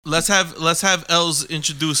Let's have Els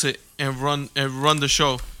introduce it and run the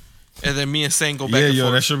show, and then me and Sang go back. Yeah, and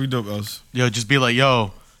forth. that should be dope, Els. Yo, just be like,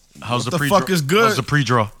 yo, how's What the the pre-draw? fuck is good? How's the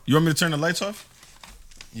pre-draw? You want me to turn the lights off?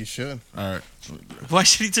 You should. All right. Why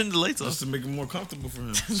should he turn the lights off? Just to make it more comfortable for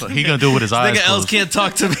him. So he gonna do it with his eyes Nigga Els closed. can't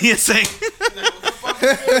talk to me and Sang.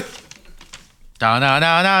 Da na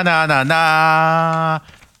na na na na na.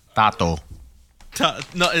 Tato.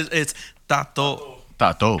 No, it's Tato.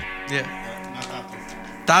 Tato. Yeah.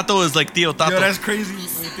 Tato is like Tio Tato. Yo, that's crazy when you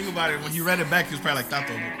think about it. When he read it back, he was probably like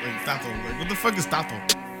Tato. Like Tato. Like, what the fuck is Tato?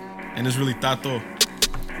 And it's really Tato.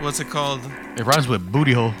 What's it called? It rhymes with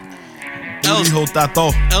booty hole. Els, Hijo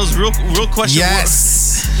Tato. Els, real question.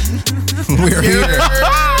 Yes. We're here.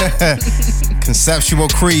 Conceptual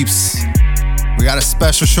Creeps. We got a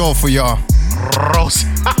special show for y'all. Rosa.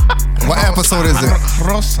 What episode is it?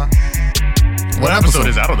 Rosa. What episode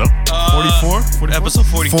is that? I don't know. 44? Episode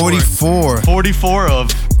 44. 44. 44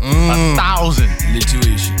 of 1,000.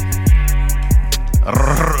 Lituation.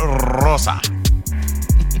 Rosa.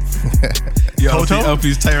 Yo, Toto?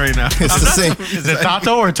 LP's tight right now. It's the same. Is it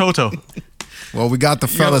Tato or Toto? Well, we got the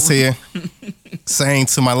fellas here. Saying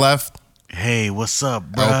to my left, Hey, what's up,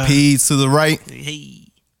 bro? LP to the right, Hey.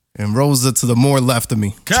 and Rosa to the more left of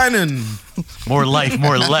me. Cannon. More life,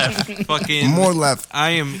 more left. Fucking. More left.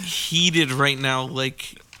 I am heated right now.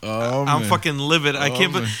 Like. Oh, I'm man. fucking livid. I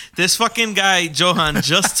can't. man. This fucking guy Johan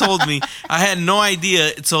just told me. I had no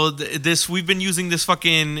idea. So we've been using this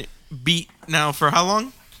fucking beat now for how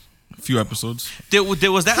long? A few episodes.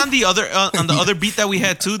 Was that on the other beat that we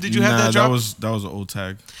had too? Did you have that drop? That was an old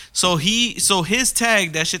tag. So his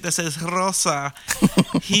tag, that shit that says Rosa.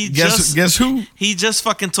 He Guess who? He just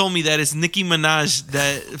fucking told me that it's Nicki Minaj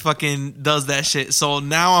that fucking does that shit. So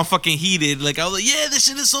now I'm fucking heated. Like I was like, yeah, this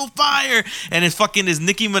shit is so fire, and it fucking is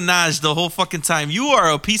Nicki Minaj the whole fucking time. You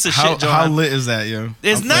are a piece of shit, Johan. How lit is that, yo?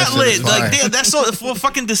 It's not That shit lit. is Like fire. damn, that's so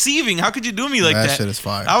fucking deceiving. How could you do me like that? That shit is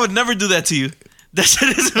fire. I would never do that to you. That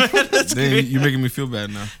shit is that's Then crazy. you're making me feel bad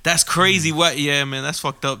now. That's crazy. What? Yeah, man, that's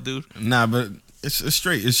fucked up, dude. Nah, but it's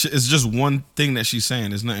straight. It's just one thing that she's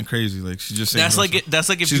saying. It's nothing crazy. Like she's just saying. That's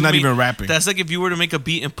like if she's you not made- even rapping. That's like if you were to make a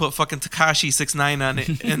beat and put fucking Tekashi 6ix9ine on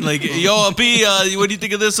it and like, yo, P, what do you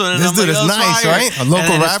think of this one? And This I'm dude like, is oh, it's nice, fire. right? A local and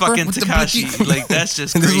then it's rapper? fucking What the Tekashi. bleep? Like that's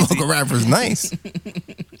just This crazy. local rapper is nice.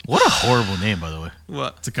 What a horrible name, by the way.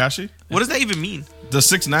 What? Tekashi. What does that even mean? The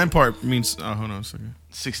 6ix9ine part means. Oh, hold on a second.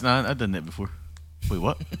 6ix9ine. I've done that before. Wait,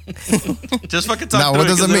 what? Just fucking talk. Nah, through what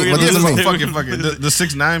does it 'cause mean? we're What does it gonna- mean? Fuck it. The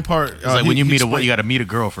 6ix9ine part. It's like when you meet you gotta meet a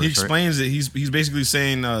girl first. He explains it. He's basically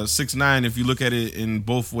saying 6ix9ine. If you look at it in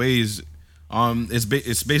both ways,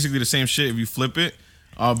 it's basically the same shit if you flip it.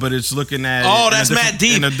 But it's looking at Oh, it in a that's different- mad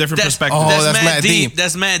deep. in a different perspective. Oh, that's that's mad mad deep. deep.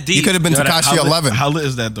 That's mad deep. You could have been Yo, Tekashi how lit- 11. How lit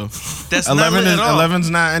is that though? That's not 11 lit is at all. 11's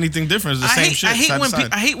not anything different. It's the same shit. I hate side to when side.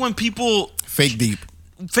 I hate when people Fake deep.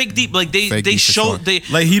 fake deep. Like they Fake deep for show sure. they.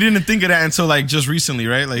 Like he didn't think of that until like just recently,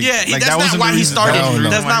 right? Like Yeah, like, that's that not wasn't why the he reason- started. that wasn't the No,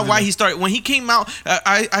 That's reason not why did he started. When he came out,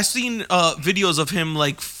 I seen videos of him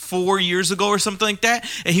like 4 years ago or something like that,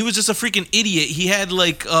 and he was just a freaking idiot. He had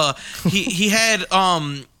like he had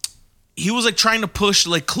he was like trying to push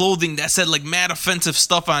like clothing that said like mad offensive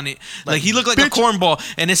stuff on it. Like he looked like a cornball,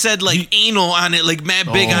 and it said like anal on it, like mad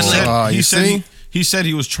big on He it. said, Oh, he you said see? he said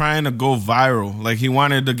he was trying to go viral. Like he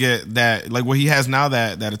wanted to get that, like what he has now,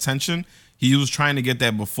 that attention. He was trying to get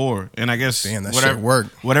that before, and I guess Damn, that whatever shit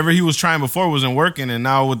worked. whatever he was trying before wasn't working, and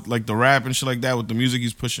now with like the rap and shit like that, with the music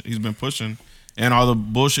he's been pushing, and all the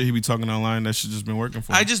bullshit he be talking online, that shit just been working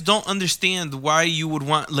for him. I just don't understand why you would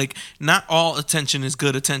want like not all attention is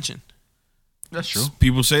good attention. That's true.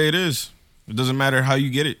 People say it is. It doesn't matter how you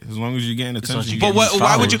get it, as long as you're getting long as attention. you But get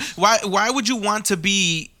why would you followers. why would you want to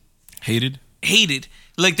be hated? hated?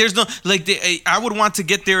 Like there's no like I would want to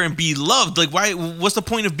get there and be loved. Like why? What's the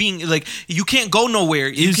point of being like you can't go nowhere?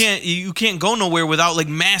 You can't go nowhere without like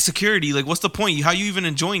mass security. Like what's the point? How you even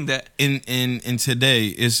enjoying that? In today,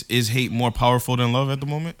 is hate more powerful than love at the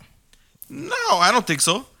moment? No, I don't think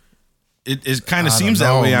so. It kind of I seems don't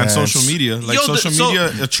that know, way on man. social media. Like Yo, social media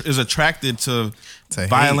is attracted to hate.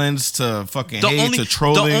 violence, to fucking hate, to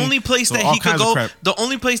trolling. The only place to that all he could kinds of go, crap. the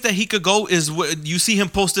only place that he could go is you see him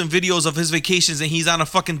posting videos of his vacations, and he's on a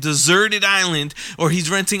fucking deserted island, or he's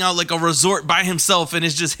renting out like a resort by himself, and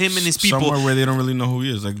it's just him and his people. Somewhere where they don't really know who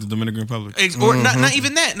he is, like the Dominican Republic. Or not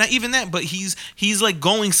even that, but he's like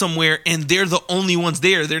going somewhere and they're the only ones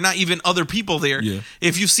there. They're not even other people there. Yeah.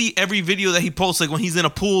 If you see every video that he posts, like when he's in a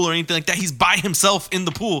pool or anything like that, he's by himself in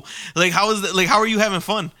the pool. Like how is that? Like how are you having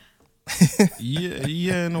fun?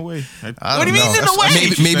 Yeah, in a way. I What do don't you mean know. in a way?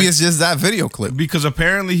 Maybe it's just that video clip. Because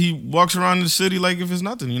apparently he walks around the city like if it's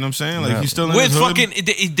nothing. You know what I'm saying? Like Yeah. he's still in With his hood.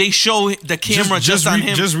 fucking, they show the camera just on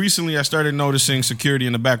him. Just recently, I started noticing security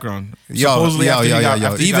in the background. Yo, after he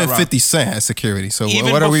got Even robbed. 50 Cent has security. So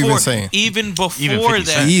what are we even saying? Even before 50 that,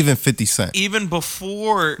 Cent. Even 50 Cent. even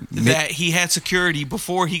before that, he had security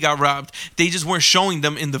before he got robbed. They just weren't showing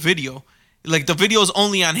them in the video. Like the video is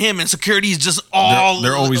only on him, and security is just all.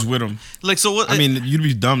 They're always with him. like so. What? I mean, you'd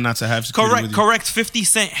be dumb not to have security. with you. correct. 50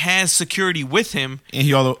 Cent has security with him. And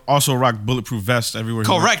he also rocked bulletproof vests everywhere. he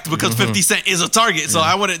went. Correct, because 50 Cent is a target. So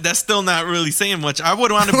I wouldn't. That's still not really saying much. I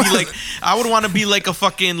would want to be like. I would want to be like a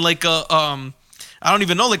fucking like a I don't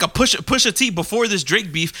even know, like a Pusha T before this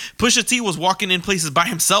Drake beef. Pusha T was walking in places by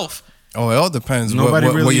himself. Oh, it all depends Nobody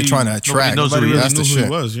what really- you're trying to attract. knows who Nobody he really That's knew the who shit. he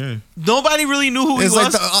was. Yeah. Nobody really knew who It's he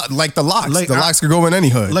like was. like the locks. Like, the locks could go in any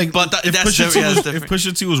hood. Like, But if that's Pusha T different. was, Yeah, if that's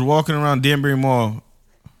Pusha T was walking around Danbury Mall,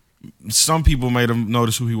 some people might have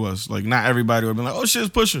noticed who he was. Like, not everybody would have been like, "Oh shit,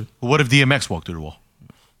 it's Pusha." What if DMX walked through the wall?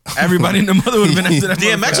 Everybody in the mother would have been after that.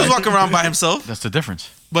 DMX was walking around by himself, That's the difference.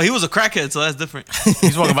 but he was a crackhead, so that's different.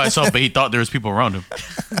 He's walking by himself, but he thought there was people around him.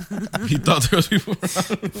 He thought there was people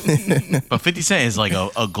around. But 50 Cent is like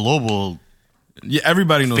a global Yeah,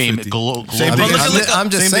 everybody knows fame. 50. Global Same thing. But I'm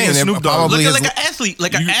just Same thing saying, as it Snoop Dogg. probably Look is. like an athlete,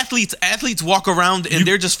 like an athletes walk around and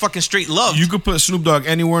they're just fucking straight loved. You could put Snoop Dogg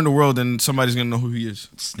anywhere in the world, and somebody's gonna know who he is.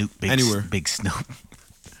 Snoop. Anywhere. Big Snoop.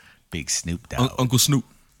 Big Snoop Dogg. Uncle Snoop.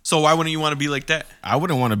 So why wouldn't you want to be like that? I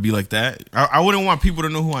wouldn't want to be like that. I wouldn't want people to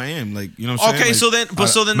know who I am. Like, you know what I'm saying? Okay, Like, so then, but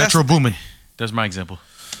so then Metro that's, Boomin. That's my example.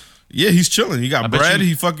 yeah, he's chilling. He got I bet bread. you-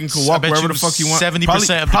 He fucking can I walk bet wherever you the fuck he wants. 70%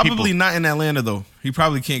 of the Probably people. not in Atlanta though. He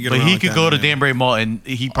probably can't get But around. he like could that go in to Atlanta. Danbury Mall and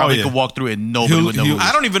he probably yeah. could walk through it and nobody He'll- would know he'll- who he I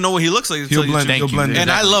is. don't even know what he looks like. to He'll tell you the blend- truth. he'll blend in. And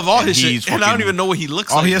I Exactly. love all And his shit, he's and I don't fucking even know what he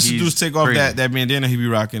looks All like. he has to do He's is take off crazy. that bandana he be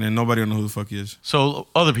rocking, and nobody will know who the fuck he is. So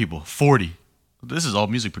other people, 40. This is all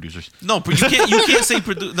music producers. No, but you can't say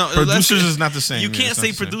no, Producers is not the same. You Yeah, can't it's not say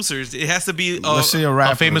the same. producers. It has to be Let's say a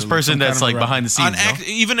rapper, A famous person some that's kind of like rapper. behind the scenes. no?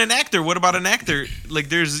 even an actor. What about an actor? Like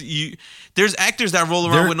there's actors that roll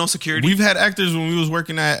around with no security. We've had actors when we was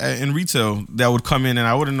working in retail that would come in, and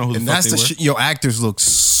I wouldn't know who And the fuck that's they the were. shit. Your actors look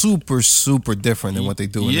super, super different than what they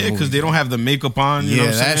do. Yeah, because they don't have the makeup on. You know Yeah,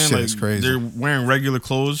 what I'm that saying? shit Like, is crazy. They're wearing regular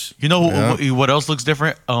clothes. You know Yeah. what else looks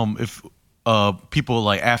different? If people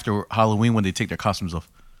like after Halloween when they take their costumes off.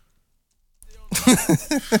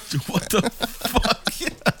 What the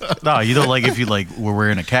fuck? Nah, you know, like if you like were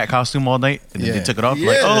wearing a cat costume all night and then Yeah. they took it off,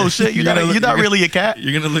 like, oh shit, you're not really a cat.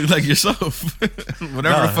 You're gonna look like yourself. Whatever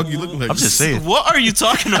Nah, the fuck you look like. I'm just saying. What are you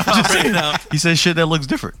talking about right now? He said shit that looks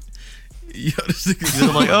different. Yo, this nigga's- They're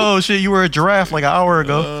like, oh shit, you were a giraffe like an hour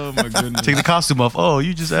ago. oh my goodness. Take the costume off. Oh,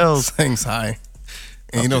 you just L's. things high.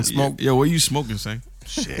 And you don't smoke. Yo, what you smoking, Sang?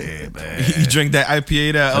 Shit, man. You drink that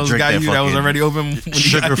IPA that Els drink got that you that was fucking already open? when you got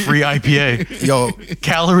Sugar-free IPA. Yo,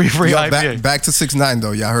 Calorie-free yo IPA. back to 6ix9ine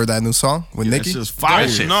though. Y'all heard that new song with That Nicki? shit's fire.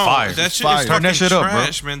 That shit No, fire. that shit Fire. is Turn fucking that shit up, bro.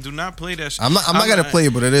 trash, man. Do not play that shit. I'm not gonna play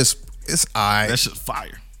it, but it's I. That shit's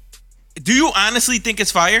fire. Do you honestly think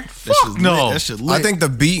it's fire? That shit's no. lit. That shit lit. I think the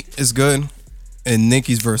beat is good, and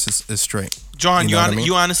Nicki's verse is straight. John, You know what I mean?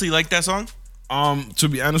 you honestly like that song? To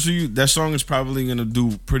be honest with you, that song is probably gonna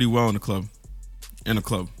do pretty well in the club. In a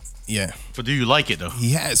club. Yeah, But do you like it though?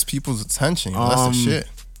 he has people's attention. That's the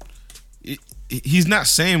shit. He's not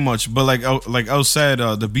saying much, but like El said,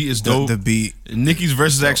 the beat is dope. The beat, Nicki's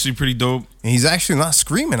verse is actually pretty dope. and he's actually not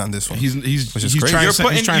screaming on this one. He's Which is he's crazy. trying You're to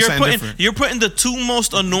he's trying something different. you're putting the two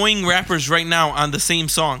most annoying rappers right now on the same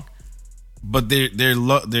song. But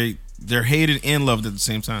they're hated and loved at the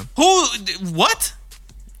same time. Who? What?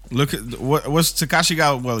 Look at what's Tekashi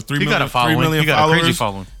got? What, 3 He million? got a following. 3 million He got a followers. crazy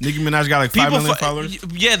following. Nicki Minaj got like 5 million followers.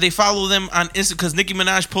 Yeah, they follow them on Instagram because Nicki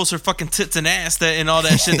Minaj posts her fucking tits and ass and all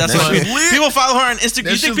that shit. That's That why shit's lit. people follow her on Instagram.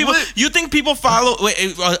 That shit's lit. You think people follow?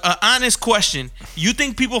 Wait, honest question. You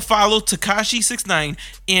think people follow Tekashi 6ix9ine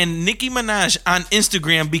and Nicki Minaj on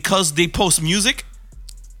Instagram because they post music?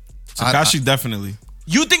 Tekashi definitely.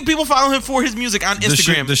 You think people follow him for his music on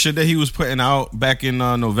Instagram? The shit that he was putting out back in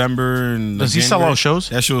November and Does he sell January, out shows?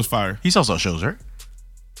 That shit was fire. He sells out shows, right?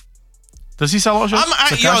 Does he sell out shows?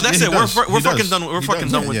 Tekashi- Yo, that's yeah, it. he does. We're He fucking does. done. We're He fucking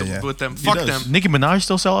does. done Yeah, with them. He Fuck does. them. Nicki Minaj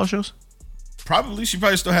still sell out shows? Probably she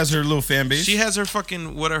probably still has her little fan base. She has her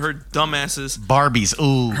fucking what are her dumbasses? Barbies.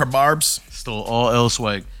 Ooh. her barbs. Stole all L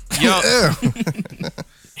swag. Yo, Yeah.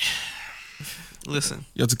 listen.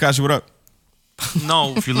 Yo, Tekashi, what up?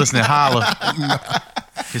 No, If you're listening, holla.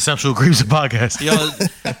 Conceptual Creeps podcast. Yo,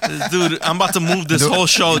 dude, I'm about to move this whole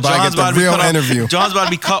show. You about to get the real interview. John's about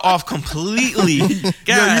to be cut off completely. Yo,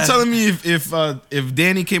 you're telling me if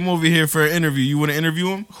Danny came over here for an interview, you wouldn't interview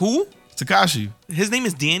him? Who? Takashi. His name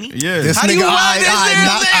is Danny? Yeah. This How do you nigga, lie?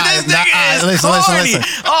 This nigga is corny.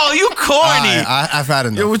 listen. Oh, you corny. I've had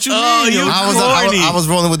enough. Yo, what you Oh, mean? you yo? corny. I was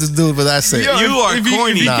rolling with this dude, but that's it. Yo, You are if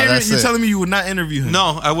corny. If he Nah, came in, that's you're it. telling me you would not interview him?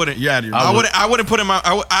 No, I wouldn't. You're out of your I mind. wouldn't put him out.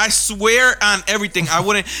 I swear on everything. I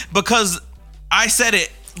wouldn't, because I said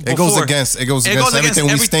it before. It goes against everything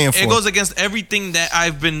we stand for. It goes against everything that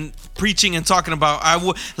I've been preaching and talking about. I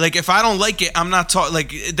would, like, if I don't like it, I'm not talking.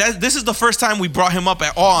 Like that. This is the first time we brought him up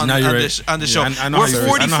at all on this show. I know We're how you feel.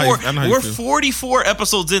 44. I know how you We're feel. 44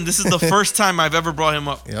 episodes in. This is the first time I've ever brought him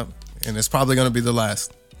up, Yep. And it's probably gonna be the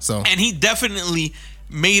last. So and he definitely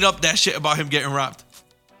made up that shit about him getting robbed.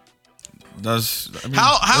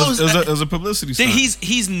 How How is it was a publicity stunt.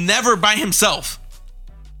 He's never by himself.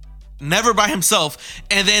 Never by himself.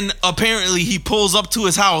 And then apparently he pulls up to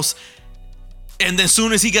his house, and then as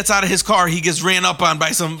soon as he gets out of his car, he gets ran up on by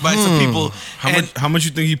some people. How much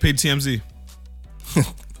you think he paid TMZ?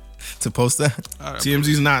 to post that,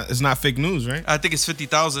 TMZ's it's not fake news, right? I think it's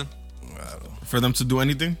 50,000. For them to do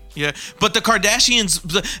anything? Yeah, but the Kardashians,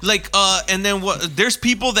 like, and then what? There's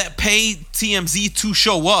people that pay TMZ to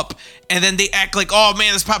show up, and then they act like, oh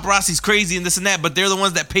man, this paparazzi's crazy and this and that. But they're the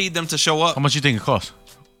ones that paid them to show up. How much you think it costs?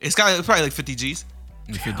 It's probably like 50 G's.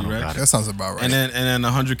 50 racks. that sounds about right. And then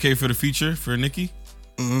 100K for the feature for Nicki.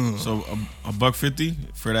 So a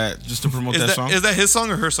 $150 for that, just to promote that song. Is that his song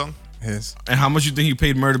or her song? His. And how much you think he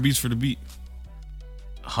paid Murder Beats for the beat?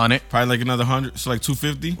 100. Probably like another 100, so like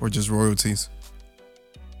 250 or just royalties.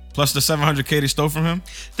 plus the 700K they stole from him.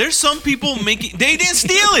 There's some people making. They didn't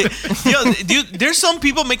steal it. Yo, dude, there's some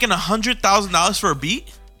people making $100,000 for a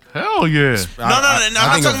beat. Hell yeah. No,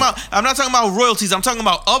 I'm not talking about royalties. I'm talking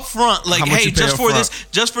about upfront. Like, How much hey, you pay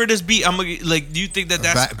just for this beat, I'm gonna, like. Do you think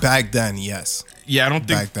that's Back then, yes. Yeah, I don't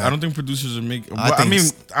Back then. producers are making. I I think mean,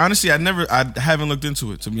 s- honestly, I haven't looked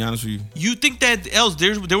into it, to be honest with you. you think that else?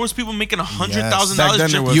 There was people making $100,000 Back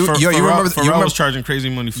then, there was. You Pharrell remember- was charging crazy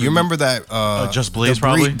money for You remember that? Just Blaze, the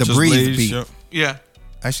probably? the Just Breathe Blaze, beat. yep. Yeah.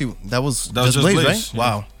 Actually, that was Just Just Blaze, Blaze, right? yeah.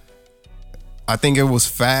 Wow. I think it was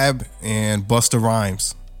Fab and Busta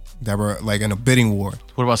Rhymes that were like in a bidding war,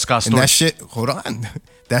 What about Scott and Storch? that shit. Hold on,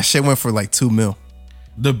 that shit went for like $2 million.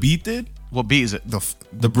 The beat did. What beat is it?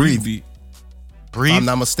 The Breathe. beat. Breathe? If I'm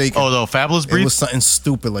not mistaken. Oh, the Fabulous it Breathe? was something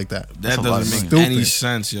stupid like that. That a lot of doesn't make money. any Stupid.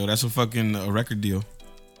 sense, yo. That's a fucking record deal.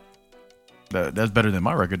 That's better than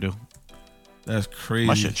my record do. That's crazy.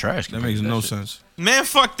 My shit trash That compared makes to that no shit. sense. Man,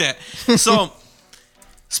 fuck that. So,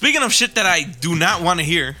 speaking of shit that I do not want to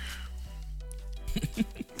hear,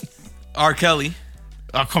 R. Kelly.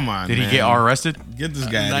 Oh, come on. Did he man. get arrested? Get this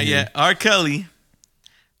guy. Not out of here. yet. R. Kelly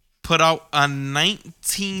put out a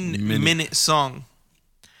 19-minute song.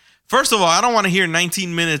 First of all, I don't want to hear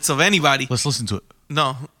 19 minutes of anybody. Let's listen to it.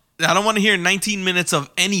 No, I don't want to hear 19 minutes of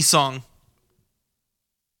any song.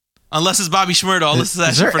 Unless it's Bobby Shmurda. I'll listen to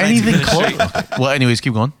that Is shit there for 19 anything minutes straight. close? Well, anyways,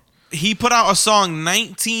 keep going. He put out a song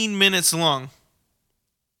 19 minutes long.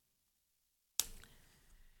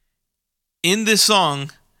 In this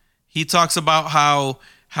song, he talks about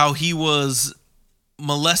how he was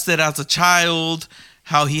molested as a child,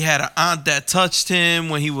 how he had an aunt that touched him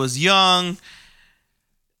when he was young,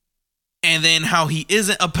 and then how he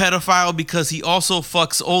isn't a pedophile because he also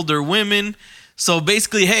fucks older women. So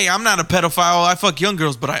basically, hey, I'm not a pedophile. I fuck young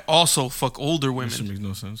girls, but I also fuck older That women. shit makes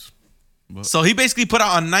no sense. So he basically put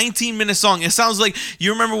out a 19-minute song. It sounds like,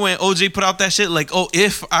 you remember when OJ put out that shit? Like, oh,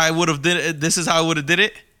 if I would have did it, this is how I would have did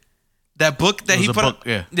it. That book that It was he a put book,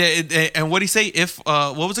 out. yeah. And what did he say? If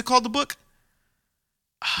what was it called? The book?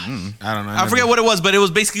 I don't know. I forget what it was, but it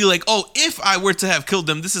was basically like, oh, if I were to have killed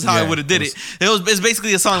them, this is how I Yeah, would have did it it. It's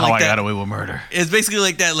basically a song How like I that. got away with murder. It's basically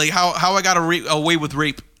like that, like how I got away with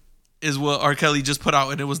rape is what R. Kelly just put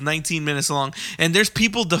out, and it was 19 minutes long. And there's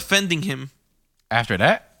people defending him. After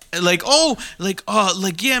that, Like,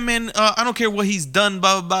 yeah, man, I don't care what he's done,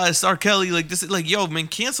 blah, blah, blah. It's R. Kelly. Like, this is like, yo, man,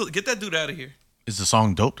 cancel it. Get that dude out of here. is the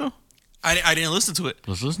song dope though? I didn't listen to it.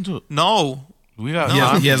 Let's listen to it. No. We got.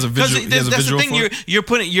 He has a Because visual. He has a that's the visual thing.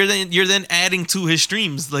 for it? You're then adding to his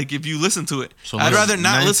streams. Like, if you listen to it, So I'd let's- rather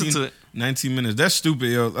not listen to it. 19 minutes. That's stupid,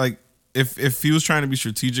 yo. Like, if he was trying to be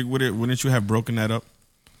strategic with it, wouldn't you have broken that up?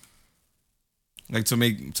 Like to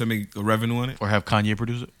make a revenue on it. Or have Kanye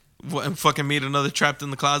produce it. What, and fucking made another Trapped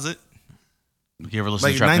in the Closet. You ever listen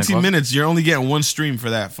Like to Trapped in the 19 Closet? minutes, you're only getting one stream for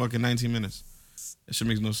that fucking 19 minutes. That shit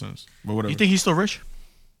makes no sense. But whatever. You think he's still rich?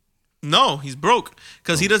 No, he's broke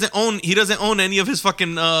because he doesn't own any of his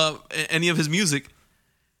fucking any of his music.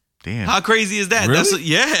 Damn. How crazy is that? Really?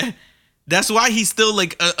 Yeah. That's why he's still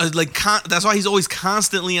that's why he's always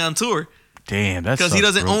constantly on tour, Damn, that's because he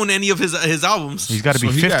doesn't own any of his albums. He's got to be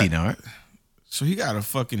So he 50 got- now, right? So he got a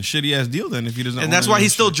fucking shitty ass deal then if he doesn't. And own that's any why of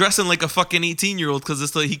he's his still shit. dressing like a fucking 18-year-old,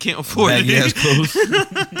 because he can't afford Baggy ass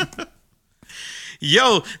it. clothes.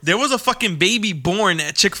 Yo, there was a fucking baby born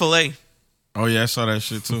at Chick-fil-A. Oh yeah, I saw that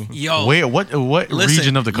shit too. Yo, Wait, what Listen,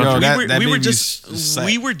 region of the country? Yo, that we were baby's just sad.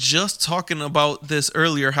 we were just talking about this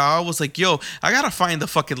earlier. How I was like, "Yo, I gotta find the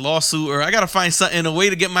fucking lawsuit, or I gotta find something, a way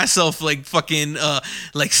to get myself like fucking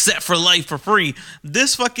like set for life for free."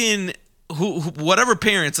 This fucking whatever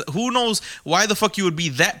parents, who knows why the fuck you would be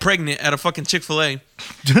that pregnant at a fucking Chick-fil-A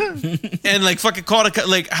and like fucking call it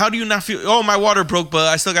like, how do you not feel? Oh, my water broke, but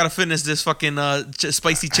I still gotta finish this fucking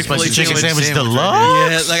spicy Chick-fil-A Spicy chicken sandwich. sandwich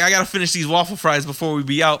deluxe. Yeah, like I gotta finish these waffle fries before we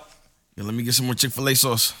be out. Yeah, let me get some more Chick-fil-A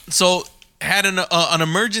sauce. So had an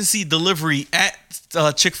emergency delivery at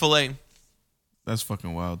Chick-fil-A. That's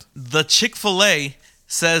fucking wild. The Chick-fil-A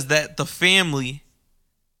says that the family,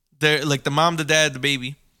 they're like the mom, the dad, the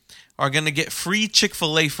baby, are gonna get free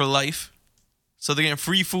Chick-fil-A for life. So they're getting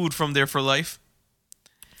free food from there for life.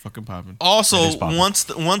 Fucking popping. That Also, is poppin'.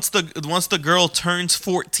 once the girl turns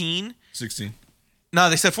 14, 16. no,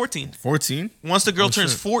 they said 14. 14? Once the girl Oh,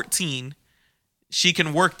 turns shit. 14, she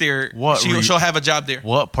can work there. What She'll have a job there.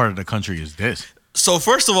 What part of the country is this? So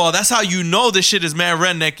first of all, that's how you know this shit is mad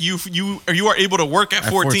redneck. You are able to work at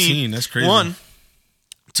 14. That's crazy. 1.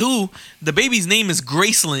 2, the baby's name is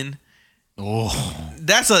Gracelyn. Oh,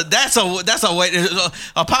 That's a white.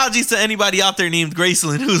 Apologies to anybody out there named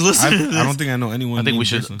Gracelyn who's listening to this. I don't think I know anyone. I think we named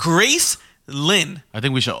should- Graceland. Grace Lynn. I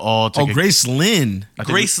think we should all take Oh, Grace Lynn. I think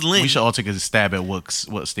Grace we, Lynn. We should all take a stab at what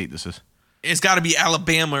state this is. It's got to be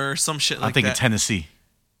Alabama or some shit like I think that. it's Tennessee.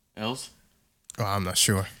 Else? Oh, I'm not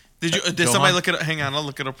sure. Did Johan? somebody look it up? Hang on, I'll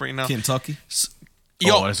look it up right now. Kentucky.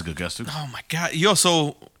 Yo, Oh, that's a good guess, too. oh my god, yo.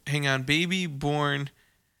 So hang on, baby born.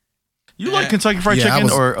 You like Kentucky Fried Yeah,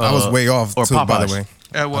 Chicken I was way off or too, by Popeyes? the way,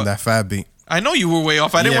 At what? on that fat beat. I know you were way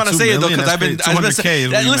off. I didn't Yeah, want to 2 say it though million, because I've been, that's I've been 200K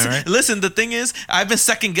is what you meant, right? listen. The thing is, I've been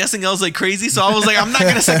second guessing Els like crazy, so I was like, I'm not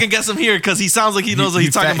gonna second guess him here because he sounds like he knows what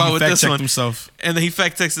he's talking about with this one. Himself. And then he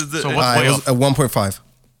fact texted the So what- It was at 1.5.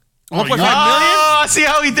 1.5 million. Oh, see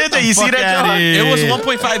how he did that? You see Fuck that, outta John? here. It was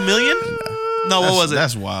 1.5 million. No, what was it?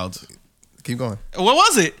 That's wild. Keep going. What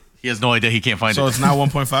was it? He has no idea. He can't find So it. it's not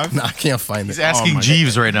 1.5? Nah, I can't find He's it. asking my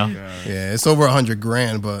Jeeves right now. Yeah, it's over 100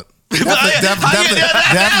 grand, but Yeah, definitely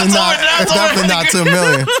not 2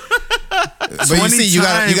 million. But you 20 see, you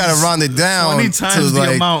gotta round it down 20 to times the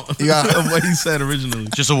like amount you got of what he said originally.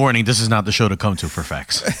 Just a warning. This is not the show to come to for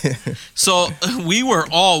facts. So we were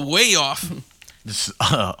all way off. This is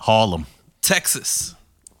Harlem. Texas.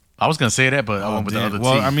 I was gonna say that, but I went with the other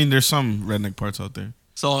Well, T. I mean, there's some redneck parts out there.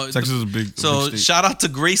 So Texas is a big. So big state. shout out to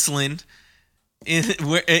Graceland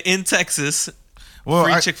in Texas. well,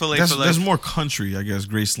 free Chick-fil-A for life. There's more country, I guess.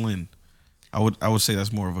 Grace Lynn. I would say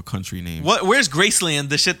that's more of a country name. Where's Graceland?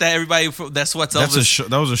 The shit that everybody that sweats That's a Elvis. show.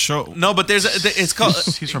 That was a show. No, but it's called.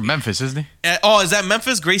 He's from Memphis, isn't he? Oh, is that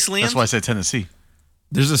Memphis? Graceland? That's why I said Tennessee.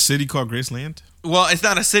 There's a city called Graceland. Well, it's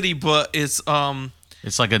not a city, but it's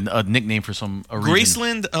It's like a nickname for a region.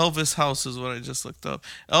 Graceland Elvis House is what I just looked up.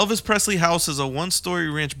 Elvis Presley House is a 1-story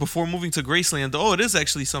ranch before moving to Graceland. Oh, it is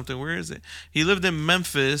actually something. Where is it? He lived in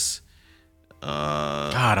Memphis.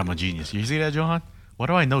 God, I'm a genius. You see that, Johan? Why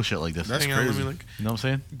do I know shit like this? That's Hang on, let crazy. me look. You know what I'm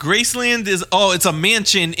saying? Graceland is it's a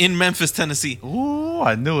mansion in Memphis, Tennessee. Ooh,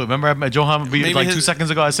 I knew it. Remember, I met Johan Maybe like his- 2 seconds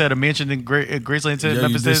ago. I said a mansion in Graceland, Yeah, you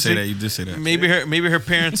Memphis, did say Tennessee. that. You did say that. Maybe her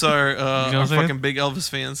parents are, what I'm are saying? fucking big Elvis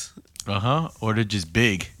fans. Or they're just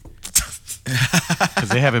big. Because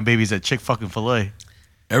they having babies at Chick-fucking-Fil-A. I might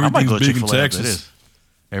Everything's go to big in Chick-fil-A after Texas. this.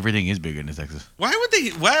 Everything is bigger in Texas. Why would they?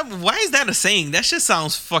 Why is that a saying? That shit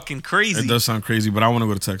sounds fucking crazy. It does sound crazy, but I want to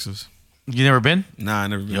go to Texas. You never been? Nah, I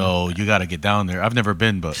never been. Yo, you got to get down there. I've never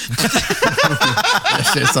been, but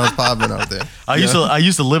that shit sounds popping out there. I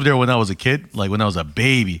used to live there when I was a kid, like when I was a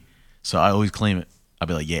baby. So I always claim it. I'd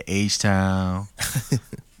be like, yeah, H-Town,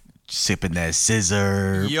 sipping that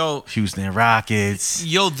scissor, Yo. Houston Rockets.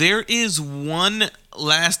 Yo, there is one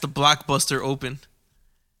last Blockbuster open.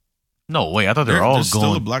 No, wait, I thought they were all There's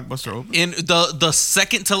still a going. Blockbuster open. And the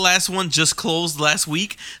second to last one just closed last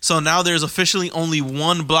week. So now there's officially only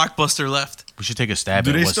one Blockbuster left. We should take a stab Do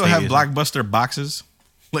at they what still state have it is. Blockbuster boxes,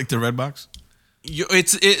 like the red box?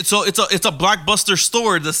 It's a Blockbuster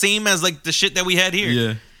store, the same as like the shit that we had here.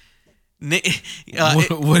 Yeah.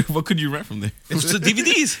 What could you rent from there? It's the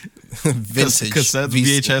DVDs. Vintage Cassettes,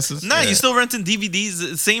 VHSs. Nah, you still renting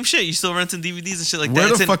DVDs. Same shit. You still renting DVDs and shit like Where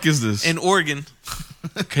that. the It's fuck is this? in Oregon.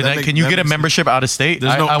 Can you that get a makes- membership out of state?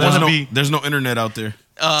 There's no, I there's want to no, be. there's no internet out there.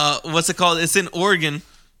 what's it called? It's in Oregon.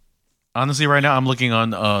 Honestly, right now I'm looking on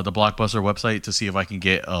the Blockbuster website to see if I can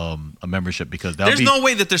get a membership because There's no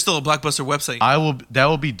way that there's still a Blockbuster website. That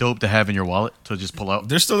will be dope to have in your wallet to just pull out.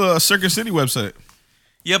 There's still a Circuit City website.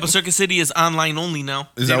 Yeah, but Circuit City is online only now.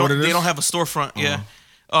 Is that what it is? They don't have a storefront. Yeah.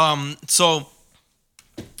 So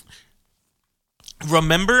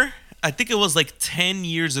remember, I think it was like 10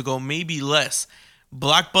 years ago, maybe less.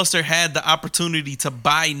 Blockbuster had the opportunity to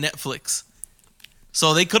buy Netflix.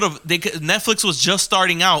 So Netflix was just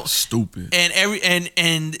starting out. Stupid.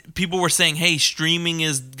 And people were saying, "Hey, streaming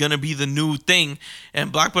is gonna be the new thing," and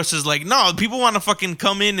Blockbuster's like, "No, people want to fucking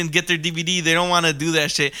come in and get their DVD. They don't want to do that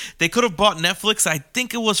shit." They could have bought Netflix. I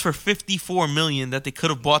think it was for $54 million that they could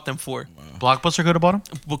have bought them for. Blockbuster could have bought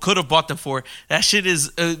them. Well, could have bought them for. That shit is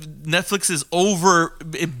Netflix is over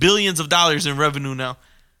billions of dollars in revenue now.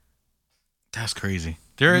 That's crazy.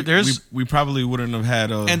 We probably wouldn't have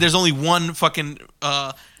had and there's only one fucking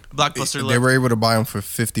Blockbuster left. They were able to buy them for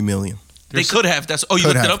 $50 million. They could have. You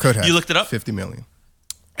looked it up. Could have. You looked it up. $50 million.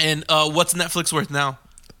 And what's Netflix worth now?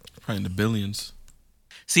 probably in the billions.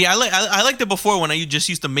 See, I liked it before when I just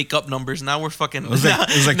used to make up numbers. Now we're fucking. It was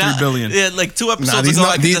like 3 billion. Yeah, like 2 episodes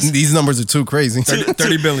Nah, ago. these numbers are too crazy.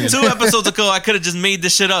 30 billion. 2 episodes ago, I could have just made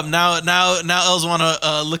this shit up. Now, Els want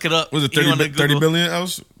to look it up. Was it 30 billion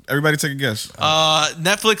else? Everybody take a guess.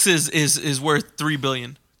 Netflix is worth $3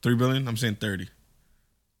 billion. 3 billion? I'm saying 30.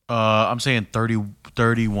 I'm saying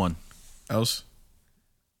 31. Else?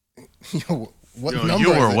 Yo, what Yo, number you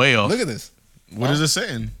were is it? way off. Look at this. What is it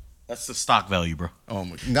saying? That's the stock value, bro. Oh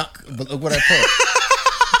my god. But look what I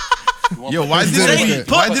put. Yo, why Put-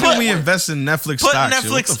 didn't we invest in Netflix Put stocks?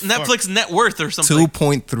 yo? What Netflix the fuck? Netflix net worth or something.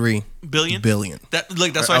 2.3 billion. billion. That's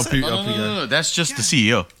what I said. No. That's just the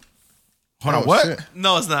CEO. Hold on, Oh, what? shit.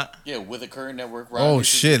 No, it's not. Yeah, with a current network. Oh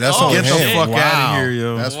shit, that's Oh, on Get the shit. him. fuck Wow. out of here,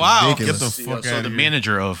 yo. That's Wow. ridiculous. Get the fuck So out the of here.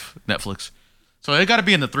 manager of Netflix. So it got to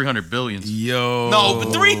be in the 300 billions. Yo. No,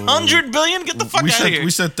 but 300 billion. Get the fuck out of here. We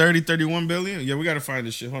said 30, 31 billion? Yeah, we got to find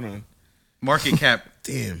this shit. Hold on. Market cap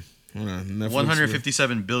Damn. Hold on. Netflix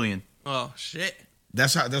 157 billion. Oh shit.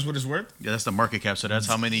 That's what it's worth? Yeah, that's the market cap. So that's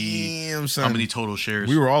how many Damn, son. how many total shares.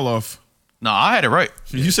 We were all off. No, I had it right.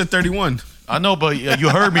 You said 31. I know, but you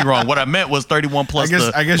heard me wrong. What I meant was 31 plus I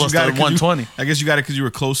guess the you got it. 120. I guess you got it because you were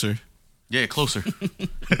closer. Yeah, closer.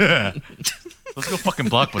 Let's go fucking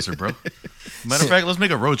Blockbuster, bro. Matter of fact, let's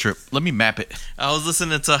make a road trip. Let me map it. I was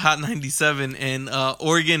listening to Hot 97, and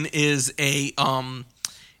Oregon is a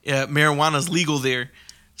marijuana's legal there.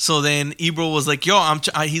 So then Ebro was like, "Yo,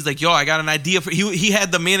 he's like, yo, I got an idea for." He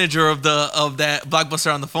had the manager of that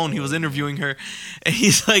Blockbuster on the phone. He was interviewing her, and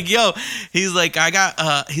he's like, "Yo," he's like, I got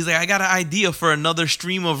an idea for another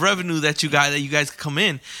stream of revenue that you guys could come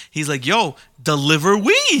in." He's like, "Yo, deliver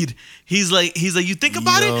weed." He's like, you think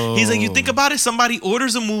about it? He's like, you think about it? Somebody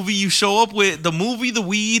orders a movie, you show up with the movie, the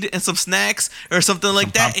weed, and some snacks or something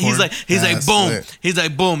like that. And he's like, That's boom. lit. He's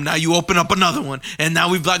like, boom. Now you open up another one, and now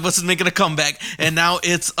Blockbuster's making a comeback, and now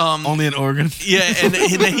it's Only in Oregon. yeah, and then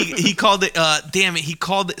he called it he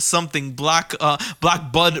called it something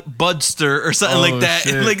Budster or something like that.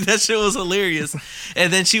 Shit. Like that shit was hilarious.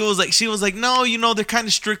 And then she was like, no, they're kind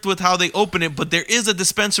of strict with how they open it, but there is a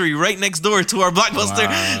dispensary right next door to our Blockbuster.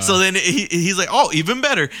 Wow. So then he's like, oh, even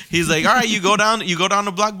better. He's like, all right, you go down to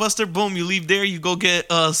Blockbuster, boom, you leave there, you go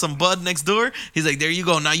get some bud next door. He's like, there you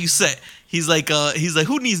go, now you set. He's like,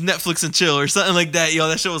 who needs Netflix and chill or something like that? Yo,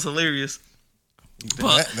 that shit was hilarious.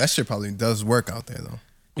 But That shit probably does work out there though.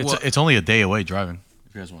 It's only a day away driving.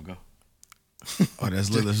 If you guys want to go. Oh,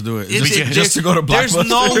 that's lit. Let's do it. It's- Just to go to there's Blockbuster.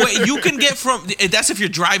 no way you can get from. That's if you're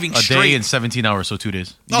driving A day straight. and 17 hours, so 2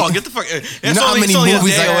 days. Oh, get the fuck. You know how many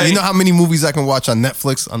movies? You know how many movies I can watch on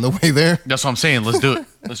Netflix on the way there? That's what I'm saying. Let's do it.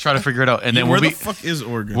 Let's try to figure it out. And then Where when the fuck is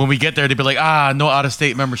Oregon? we get there, they'd be like, no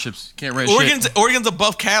out-of-state memberships. Can't rent shit. Oregon's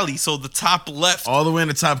above Cali, so the top left. All the way in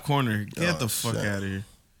the top corner. Get the fuck shit. out of here.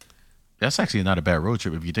 That's actually not a bad road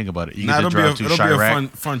trip if you think about it. You Nah, get to drive to it'll be a Chirac.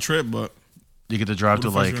 fun trip, but You get to drive Who to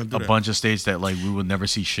the fuck's like gonna do a that? bunch of states that like we would never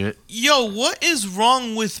see shit. Yo, what is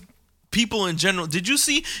wrong with people in general? Did you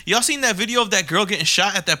see? Y'all seen that video of that girl getting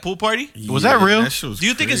shot at that pool party? Was that real? shit was Do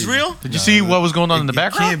you think it's crazy. real? Did you see what was going on in the It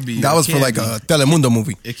background? can't be. That It was for can't like be. a Telemundo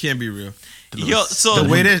movie. It can't be real. Yo, so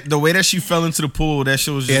The way that she fell into the pool, that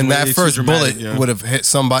shit was just And way that too first dramatic, bullet yeah. would have hit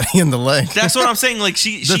somebody in the leg. that's what I'm saying. Like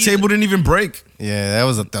she The table didn't even break. Yeah, that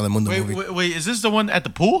was a Telemundo movie. Wait, is this the one at the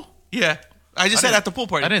pool? Yeah, I just said at the pool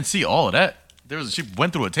party. I didn't see all of that. She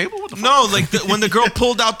went through a table? What the fuck? No, like when the girl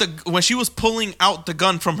pulled out when she was pulling out the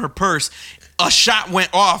gun from her purse, a shot went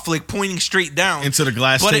off, like pointing straight down Into the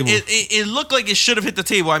glass but table. It looked like it should have hit the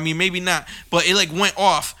table. I mean, maybe not, but it like went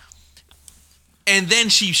off. And then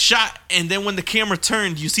she shot, and then when the camera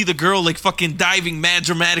turned, you see the girl like fucking diving mad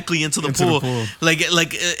dramatically into the pool. Like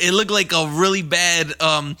it looked like a really bad.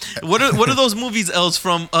 What are those movies else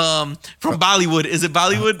from Bollywood? Is it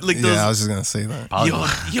Bollywood? Like those. Yeah, I was just gonna say that.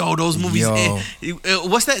 Yo, those movies. Yo.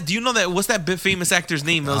 What's that? Do you know that? What's that famous actor's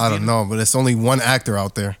name? I don't know, but it's only one actor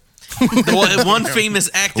out there. One famous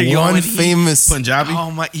actor. Punjabi. Oh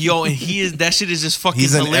my, yo, and he is that shit is just fucking.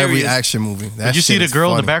 He's in hilarious. every action movie. Did you see the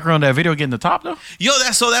girl in the background of that video getting the top though? Yo,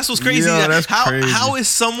 that's what's crazy. Yo, that's how crazy.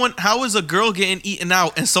 how is a girl getting eaten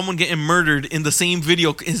out and someone getting murdered in the same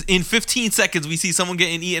video? In 15 seconds, we see someone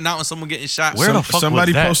getting eaten out and someone getting shot. Where the fuck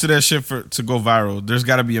Somebody was that? posted that shit to go viral. There's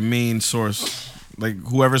got to be a main source, like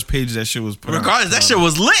whoever's page that shit was put on. Regardless, that shit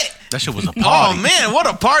was lit. That shit was a Oh party. man, what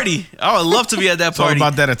a party! I would love to be at that It's all party.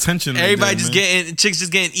 about that attention. right Everybody there, just man. chicks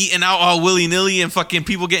just getting eaten out all willy nilly, and fucking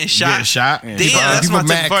people getting shot. Getting shot. Damn, People- that's People my type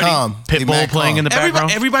mad of party. calm. They Pitbull mad playing calm. in the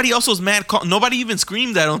background. Everybody else was mad. Nobody even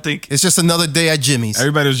screamed. I don't think. It's just another day at Jimmy's.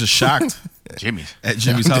 Everybody was just shocked Jimmy's. at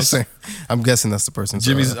Jimmy's I'm house. just saying. I'm guessing that's the person.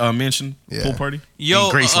 Jimmy's mansion Yeah. pool party. Yo,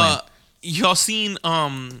 In Graceland. y'all seen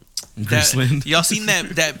Graceland. y'all seen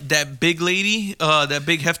that big lady, that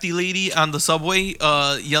big hefty lady on the subway,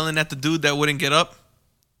 yelling at the dude that wouldn't get up.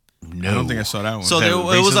 No. I don't think I saw that one. So that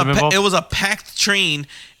racism it involved? was a packed train,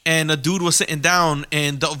 and a dude was sitting down.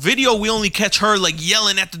 And the video, we only catch her like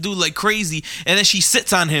yelling at the dude like crazy, and then she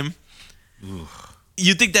sits on him.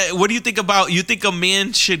 You think that? What do you think about? You think a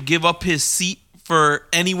man should give up his seat for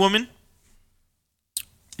any woman?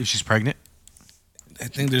 If she's pregnant, I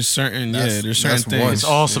think there's certain That's- there's certain that's things. one. it's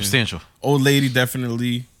all Yeah. substantial. Old lady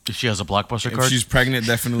definitely. If she has a Blockbuster If card, she's pregnant,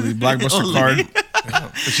 definitely. Blockbuster Old card. lady.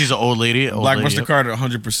 if she's an old lady, Blockbuster card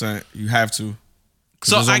 100%. You have to.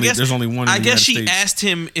 So there's only one in I the guess United she States. asked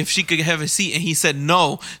him if she could have a seat, and he said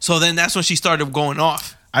no. So then that's when she started going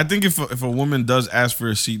off. I think if a woman does ask for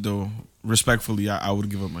a seat, though, respectfully, I would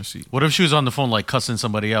give up my seat. What if she was on the phone like cussing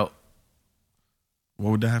somebody out? What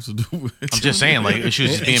would that have to do with it? I'm just saying, like if she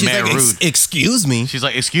was just being She's mad like, rude. Excuse me. She's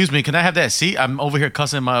like, "Excuse me, can I have that seat? I'm over here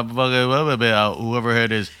cussing my out, whoever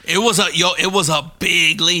it is." It was a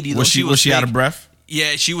big lady. Though. Was she out big. of breath?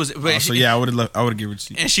 Yeah, she was. So yeah, I would have given her a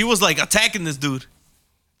seat. And she was like attacking this dude.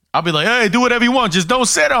 I'll be like, "Hey, do whatever you want, just don't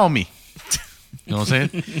sit on me." You know what I'm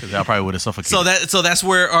saying? Because I probably would have suffocated. So that's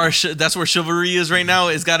where that's where chivalry is right now.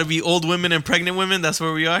 It's got to be old women and pregnant women. That's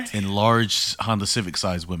where we are. in large Honda Civic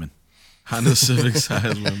sized women. Honda Civic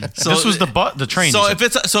size woman. So This was the train. So you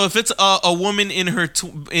if it's a woman in her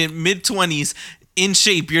in mid 20s in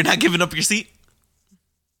shape, you're not giving up your seat.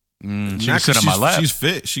 said. She Nah, can sit 'cause on my lap. She's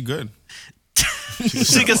fit. She good.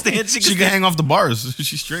 She can stand. She She can can hang off the bars.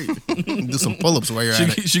 She's straight. Do some pull-ups while you're She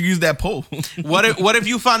at it. can use that pole. What if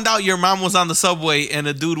you found out your mom was on the subway and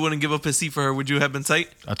a dude wouldn't give up his seat for her? Would you have been tight?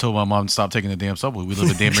 I told my mom to stop taking the damn subway. We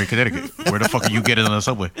live in Danbury, Connecticut. Where the fuck are you getting on the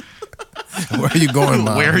subway? Where are you going,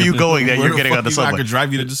 Mom? Where are you going that Where you're getting fuck on the you- I subway? could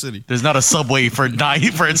drive you to the city. There's not a subway for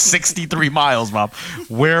 63 miles, Mom.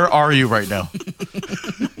 Where are you right now?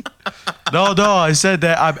 No, I said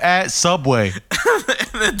that I'm at Subway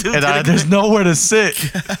The dude and didn't- there's nowhere to sit.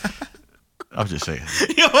 I'm just saying.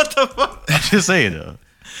 Yo, what the fuck? I'm just saying.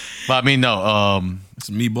 But I mean, no. It's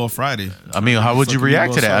Meatball Friday. I mean, how would you Fucking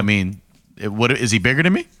react to meatball that? I sub. mean, is he bigger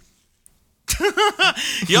than me?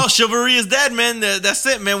 Yo, chivalry is dead, man. That's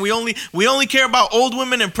it, man. We only care about old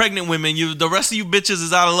women and pregnant women. The rest of you bitches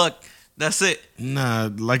is out of luck. That's it. Nah,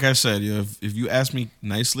 like I said, yo, if you ask me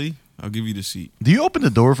nicely, I'll give you the seat. Do you open the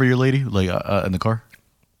door for your lady, like in the car,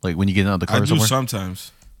 like when you get out of the car I do somewhere?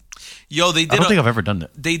 sometimes. Yo, they I did. don't think I've ever done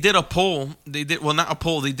that. They did a poll. They did not a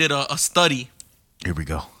poll. They did a study. Here we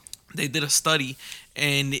go. They did a study,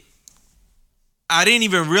 and I didn't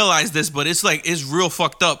even realize this, but it's real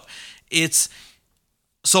fucked up. It's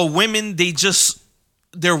so women,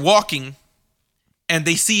 they're walking, and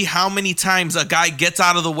they see how many times a guy gets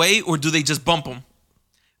out of the way, or do they just bump him?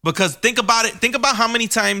 Because think about it. Think about how many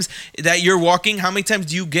times that you're walking. How many times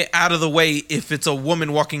do you get out of the way if it's a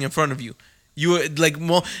woman walking in front of you?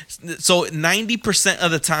 So 90%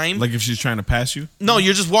 of the time, Like if she's trying to pass you. no,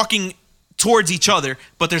 you're just walking towards each other,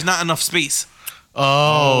 but there's not enough space.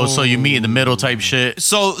 Oh, so you meet in the middle type shit.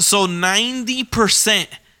 So 90%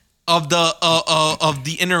 of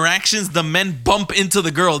the interactions, the men bump into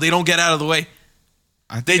the girl. They don't get out of the way.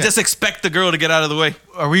 They just expect the girl to get out of the way.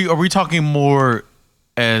 Are we talking more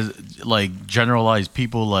as like generalized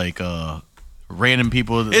people, like random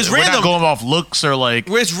people? It's We're random. not going off looks or like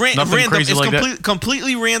Where it's nothing random. crazy It's like that.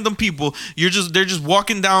 completely random people. They're just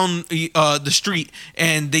walking down the street,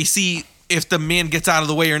 and they see if the man gets out of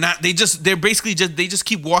the way or not. They just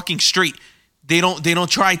keep walking straight. They don't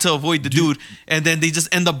try to avoid the dude, and then they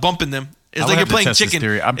just end up bumping them. It's I like would you're have to playing test this chicken.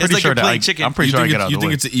 theory. I'm It's pretty like sure you're that playing chicken. I'm pretty sure I get out of You the think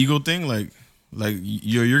way. it's an ego thing? Like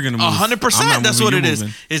you're gonna move. 100%. That's what it is.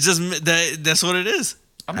 Moving. It's just that's what it is.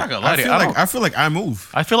 I'm not gonna lie I to you. feel like I move.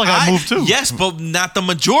 I feel like I move too. Yes, but not the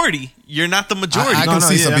majority. You're not the majority. I can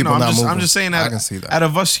see some people not moving. I'm just saying that. I can see that. Out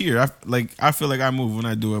of us here, I feel like I move when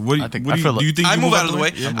I do it. What do you, do you think? I you move out of the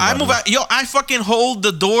way. Yeah. I move out. Yo, I fucking hold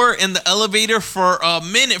the door in the elevator for a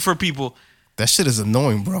minute for people. That shit is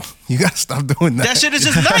annoying, bro. You gotta stop doing that. That shit is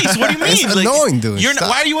just nice. What do you mean? It's annoying, dude. You're Stop.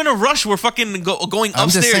 why are you in a rush? We're fucking going I'm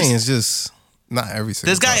upstairs. just saying, it's just not every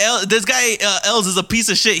single time. This guy Els is a piece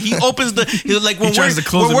of shit. He opens like when tries to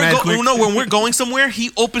close it mad quick. when we're going somewhere,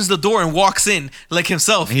 he opens the door and walks in like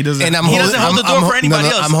himself. He doesn't. And He doesn't hold the door for anybody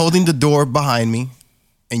else. I'm holding the door behind me,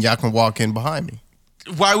 and y'all can walk in behind me.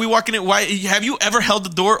 Why are we walking it? Why have you ever held the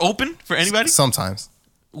door open for anybody? Sometimes,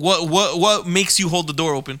 What makes you hold the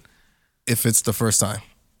door open? if it's the first time.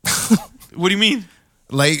 What do you mean?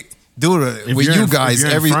 Like, dude, with you're you in- guys,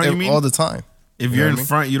 if you're in front, you mean? all the time. If You you're know in what I mean?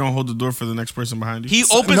 front, you don't hold the door for the next person behind you. He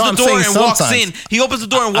opens No, the I'm door saying and walks sometimes. in. He opens the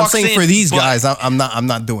door and I'm walks in. saying for these but guys, I'm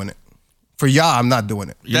not doing it. For y'all, I'm not doing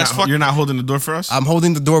it. You're not holding the door for us. I'm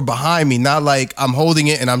holding the door behind me, not like I'm holding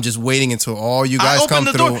it and I'm just waiting until all you I guys open come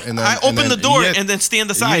the through. door. And then, I open the door Yeah. and then stand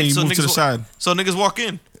aside. Yeah, you so move to niggas the side. So niggas walk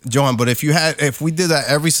in. Johan, but if we did that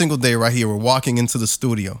every single day right here, we're walking into the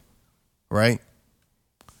studio, right?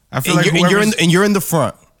 I feel And, like you're in the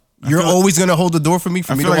front. You're feel- always gonna hold the door for me I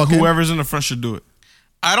to feel like walk in. whoever's in the front should do it.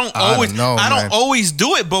 I don't I always. don't know, I don't man. always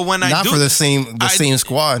do it, but when I Not do, for the same I- same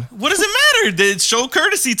squad. What does it matter? They show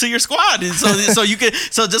courtesy to your squad, and so you can.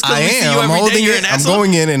 So just because I we see am. you I'm every day, holding you're it. an I'm asshole.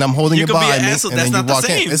 going in and I'm holding You it could be behind an me, asshole. and That's then you not the walk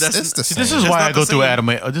same. in. It's That's- the same. This is That's why not I go the through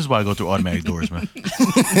same. This is why I go through automatic doors, man. To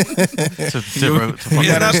It's Yeah,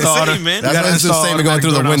 not that's the the order. same, man. That's gotta why it's the install same going automatic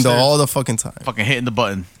through the door window downstairs. all the fucking time. fucking hitting the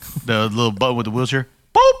button, the little button with the wheelchair.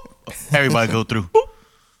 Boop. Everybody go through.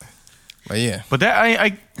 But yeah, But that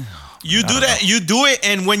I You do that. You do it,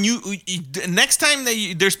 and when you next time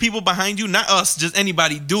that there's people behind you, not us, just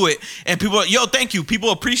anybody, do it, and people, yo, thank you. People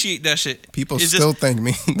appreciate that shit. people It's still thank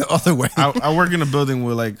me the other way. I work in a building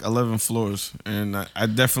with like 11 floors, and I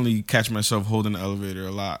definitely catch myself holding the elevator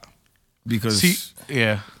a lot because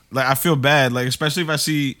yeah. like I feel bad, like especially if I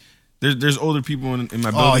see there's older people in my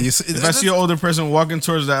building. you see- if I see an older person walking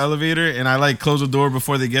towards the elevator and I like close the door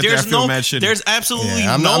before they get there, I feel mad shit. There's absolutely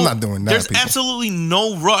Yeah, I'm no. not doing that, There's people. absolutely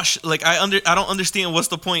no rush. Like I don't understand what's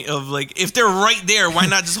the point of like if they're right there, why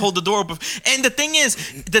not just hold the door open? And the thing is,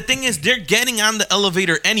 they're getting on the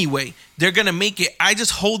elevator anyway. They're gonna make it. I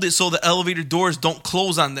just hold it so the elevator doors don't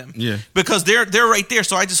close on them. Yeah. Because they're right there,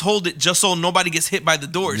 so I just hold it just so nobody gets hit by the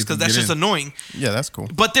doors You because can that's get just in. annoying. Yeah, that's cool.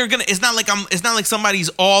 But they're gonna. It's not like somebody's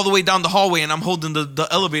all the way down the hallway and I'm holding the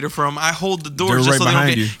elevator for them. I hold the doors They're just so right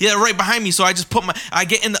they don't behind get. Yeah, right behind me. So I just I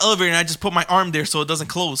get in the elevator and I just put my arm there so it doesn't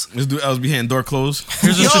close. This dude else be hitting door closed.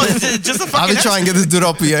 Yo, it's just a I've fucking. been trying to get this dude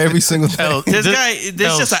up here every single day. This guy,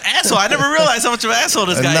 this just an asshole. I never realized how much of an asshole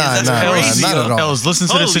this guy Nah, is. That's nah, crazy. not at all. Els, listen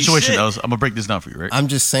to the Holy situation. shit. Els, I'm gonna break this down for you, right? I'm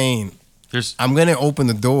just saying, There's I'm gonna open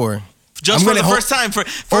the door. Just I'm for gonna the first time, for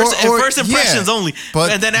first impressions yeah. only.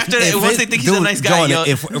 But And then after that, if once they think he's a dude, nice guy, John, yo,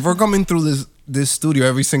 if we're coming through this studio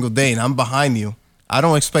every single day and I'm behind you, I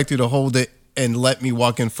don't expect you to hold it and let me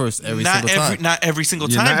walk in first every single time. not every single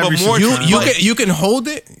Yeah, time, not but every more. single You time. you can hold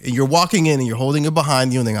it. And you're walking in and you're holding it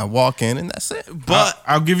behind you, and then I walk in and that's it. but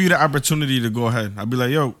I'll give you the opportunity to go ahead. I'll be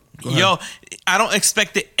like, yo, go ahead. yo, I don't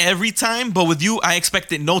expect it every time, but with you, I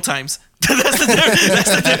expect it no times. That's the difference.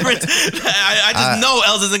 That's the difference. I just know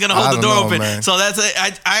Els isn't gonna I hold the don't door know, open, man. so that's it.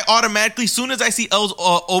 I automatically, soon as I see Els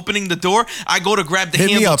opening the door, I go to grab the Hit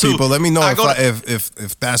handle me up, too. people. Let me know I go to-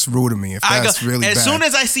 if that's rude of me. If I go, that's really as bad. soon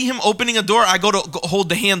as I see him opening a door, I go to hold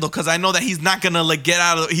the handle because I know that he's not gonna like get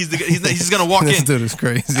out of. He's just gonna walk this in. dude is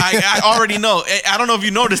crazy. I already know. I don't know if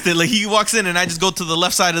you noticed it. Like he walks in and I just go to the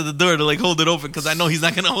left side of the door to like hold it open because I know he's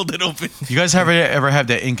not gonna hold it open. You guys ever have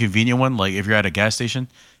that inconvenient one? Like if you're at a gas station,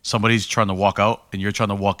 somebody's trying to walk out and you're trying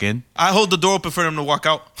to walk in. I hold the door open for them to walk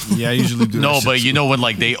out. Yeah, I usually do. No, that but shit. you know when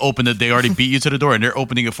like they open it, they already beat you to the door and they're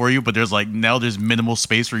opening it for you. But there's like now there's minimal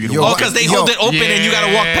space for you to Yo, walk. Oh, because they Yo, hold it open and you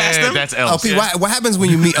gotta walk past them. That's else. LP, what happens when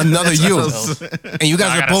you meet another you and you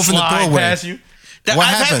guys I are gotta both in the slide doorway? past you. What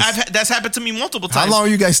happens? That's happened to me multiple How times. long are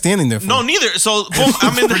you guys standing there for? No, neither. So boom,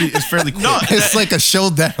 I'm in the. It's fairly quick. No, It's like a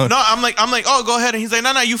showdown. no. I'm like, oh, go ahead. And he's like,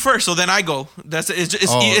 no, you first. So then I go. That's it.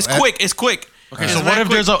 It's that- quick. It's quick. Okay, It's so mad what if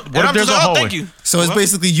quick. there's a And I'm just like, hallway? thank you. So it's What?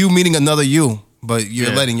 basically you meeting another you, but you're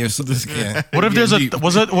Yeah. letting your yeah. What if there's Getting deep.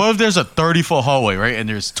 what if there's a 30-foot hallway, right? And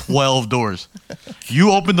there's 12 doors.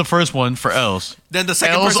 You open the first one for Els. Then the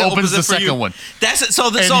second Els person opens it the for you. second one. That's it. So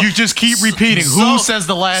And you just keep repeating. Who says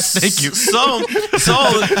the last thank you?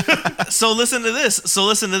 So listen to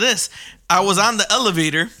this. I was on the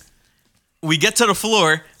elevator. We get to the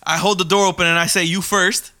floor. I hold the door open and I say, "You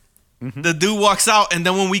first." Mm-hmm. The dude walks out, and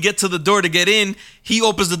then when we get to the door to get in, he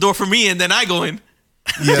opens the door for me, and then I go in.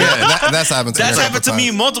 Yeah, that's happened to me. That's happened to me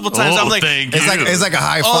multiple times. I'm like, it's like a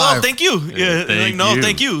high oh, five. no, thank you. Yeah, like, no,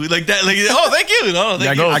 thank you. Like that. Like, oh, thank you. No,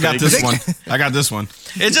 thank you. I got this one. I got this one.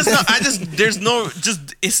 It's just there's no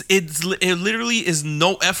it literally is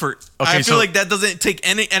no effort. Okay, I feel like that doesn't take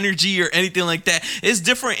any energy or anything like that. It's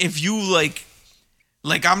different if you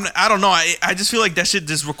I don't know. I just feel like that shit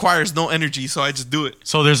just requires no energy, so I just do it.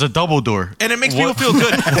 So there's a double door. And it makes people feel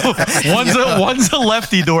good. one's a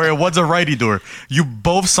lefty door and one's a righty door. You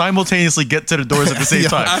both simultaneously get to the doors at the same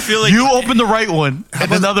time. I feel like you open the right one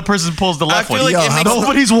and then the other person pulls the left I feel one. like it makes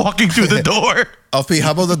Nobody's walking through the door. LP,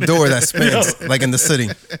 how about the door that spins, like in the city?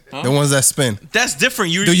 The ones that spin. That's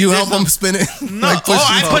different. Do you help them spin it? No. I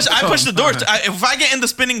push the door. If I get in the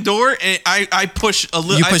spinning door, I push a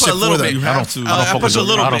little. You I push put it a little for bit. them. I push a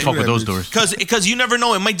little I don't bit. fuck with those doors. Because you never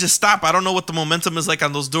know, it might just stop. I don't know what the momentum is like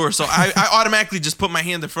on those doors, so I automatically just put my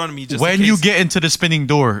hand in front of me. Just When in you case. get into the spinning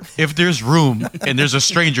door, if there's room and there's a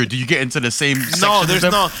stranger, do you get into the same section? No, there's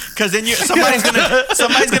no, because then somebody's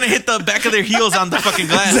gonna hit the back of their heels on the fucking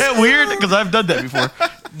glass. Is that weird? Because I've done that before.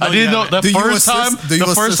 I you didn't know haven't. the Do you first time. assist- do you The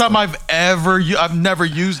first assist time them? I've never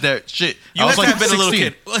used that shit. You I have was to like have been a little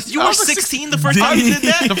 16. kid. You I were was like 16 the first time you did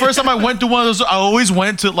that. The first time I went to one of those, I always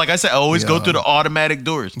went to, like I said, I always go Yeah. to the automatic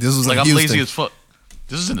doors. This was like in I'm Houston. lazy as fuck.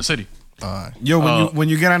 This is in the city. Yo, when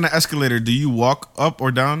you get on the escalator, do you walk up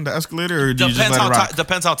or down the escalator, or do you just let it rock?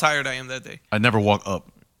 Depends how tired I am that day. I never walk up.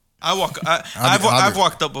 I walk. I'll I've be-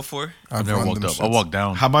 walked up before. I've never walked up. I walk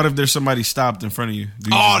down. How about if there's somebody stopped in front of you?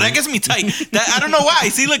 Do you Oh, just that wait? gets me tight. I don't know why.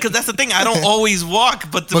 See, look, because that's the thing. I don't always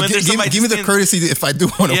walk, but when there's somebody, give me the just courtesy if I do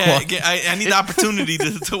want to Yeah, walk. I need the opportunity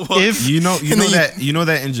to walk. If You know And then you know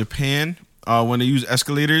that in Japan, when they use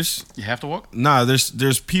escalators, you have to walk, nah,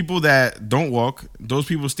 there's people that don't walk. Those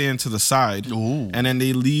people stand to the side, Ooh. and then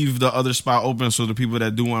they leave the other spot open so the people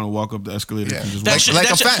that do want to walk up the escalator Yeah. can just That walk. should- like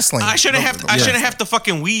that a should- fast lane. I shouldn't have. I Yeah. shouldn't have to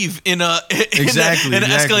fucking weave in Exactly, an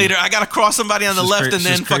exactly. escalator. I gotta cross somebody on the It's left just and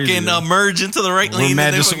then it's crazy, fucking yo. merge into the right lane.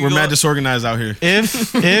 We're mad disorganized out here.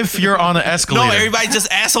 if you're on an escalator, No, everybody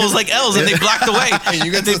just assholes like L's and they blocked the way. Hey,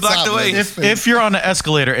 you get to they the blocked top, the way. man. if you're on an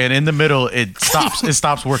escalator and in the middle it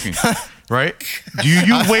stops working, right? Do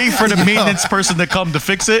you wait for the maintenance person to come to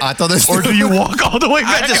fix it, I thought this- or do you walk all the way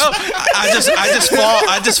back up?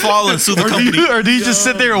 I just fall and sue the company. Or do you just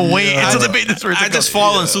sit there and wait until the maintenance person I just comes?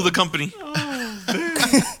 fall and sue the company.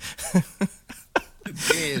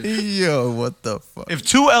 Yo, what the fuck? If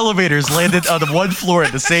two elevators landed on the one floor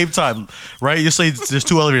at the same time, right? You say there's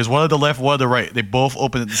two elevators, one on the left, one on the right. They both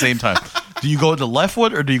open at the same time. Do you go to the left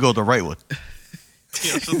one or do you go to the right one?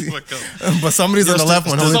 But somebody's on the left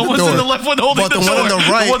one holding the Someone's door. in the left one holding But the the door. one on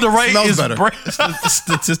the right one on the right smells is better.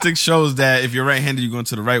 Statistics shows that if you're right-handed, you're going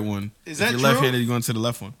to the right one. Is if that you're true? left-handed, you're going to the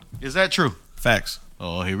left one. Is that true? Facts.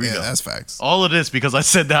 Oh, here we Yeah, go. that's facts. All of this because I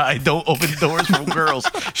said that I don't open doors for girls.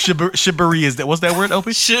 Chivalry is that? What's that word?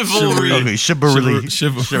 Open Chivalry. Okay, chivalry.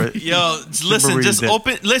 Chivalry. Yo, listen, Chivalry just is that.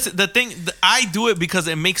 open. Listen, I do it because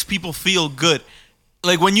it makes people feel good.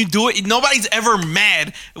 Like when you do it, nobody's ever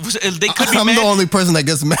mad. They could be I'm mad the only person that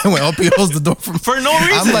gets mad when LP holds the door from for no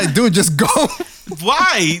reason. I'm like, dude, just go.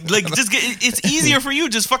 Why? Like, just it's easier for you.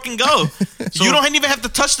 Just fucking go. You don't even have to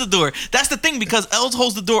touch the door. That's the thing, because Els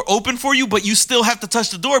holds the door open for you, but you still have to touch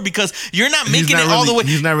the door because you're not making it all the way.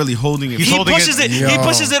 He's not really holding it. He's He holding pushes it. Yo. He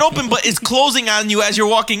pushes it open, but it's closing on you as you're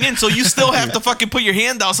walking in. So you still have to fucking put your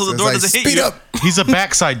hand out so the It's door like, doesn't hit speed you. up. He's a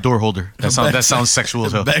backside door holder. That sounds sexual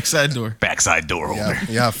as hell. Backside door. Backside door holder.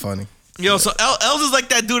 Yeah, funny. Yo, so Els is like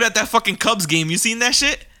that dude at that fucking Cubs game. You seen that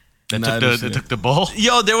shit? That Nah, I didn't see took that. the ball.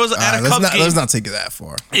 Yo, there was at a Cubs game. Let's not take it that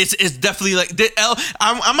far. It's definitely like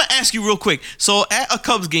I'm gonna ask you real quick. So at a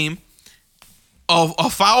Cubs game, a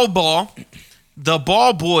foul ball, the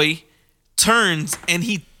ball boy turns and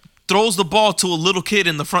he throws the ball to a little kid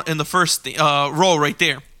in the first row right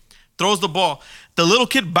there. Throws the ball. The little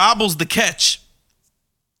kid bobbles the catch.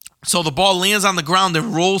 So the ball lands on the ground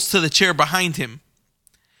and rolls to the chair behind him.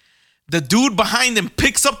 The dude behind him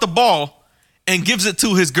picks up the ball and gives it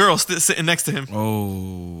to his girl sitting next to him.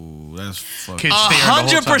 Oh, that's fucking. Kids staring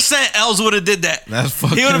the whole time. 100% Els would have did that. That's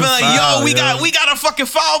fucking. He would have been like, foul, "Yo, we got a fucking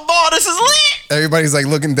foul ball. This is lit." Everybody's like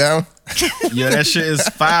looking down. Yeah, that shit is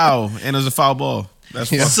foul, and it's a foul ball.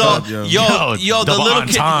 That's Yeah. fucked So up, yo. yo, the double little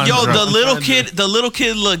kid, entendre. the little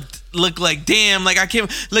kid looked like, damn, like I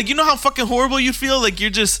can't, like, you know how fucking horrible you feel, like you're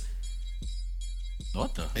just.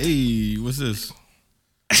 What the? Hey, what's this?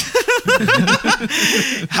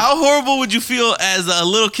 How horrible would you feel as a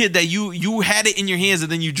little kid that you had it in your hands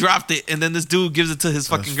and then you dropped it and then this dude gives it to his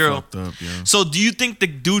fucking girl? Fucked up, yeah. So do you think the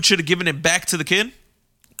dude should have given it back to the kid?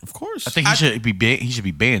 Of course. I think he should be banned. He should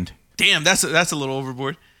be banned. Damn, that's a little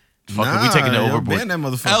overboard. Fuck, are we taking it yo, overboard? ban that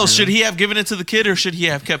motherfucker. Else, should he have given it to the kid or should he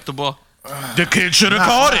have kept the ball? The kid should have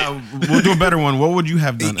caught it. We'll do a better one. What would you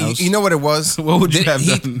have done, Else? You know what it was? What would you have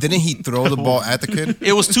done? Didn't he throw the ball at the kid?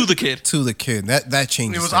 It was to the kid. To the kid. That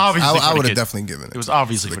changes. It was things. obviously for I the would have kid. definitely given it. It was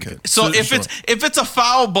obviously to for the kid. So Sure. if it's a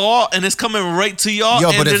foul ball and it's coming right to y'all, Yo,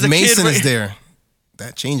 and but there's if a Mason kid is there,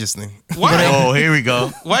 that changes things. Why? Oh, here we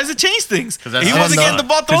go. Why does it change things? He that's- wasn't I getting the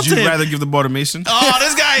ball thrown Would to you him. rather give the ball to Mason? Oh,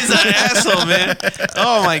 this guy is an asshole, man.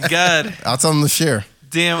 Oh my god. I'll tell him to share.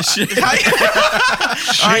 Damn. All right,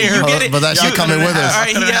 you get it. But that shit coming with us. All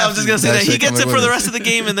right, yeah, I was just gonna say That that. He shit gets it coming for with the us. rest of the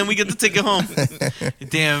game, and then we get to take it home.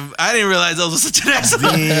 Damn, I didn't realize I was such an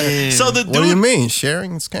asshole. Damn. So the What do you dude, mean?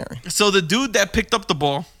 Sharing is caring. so the dude that picked up the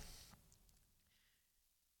ball.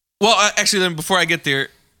 Well, actually, then before I get there,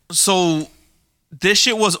 so this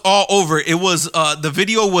shit was all over. It was the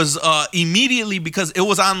video was immediately because it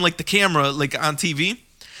was on like the camera, like on TV.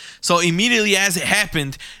 So immediately as it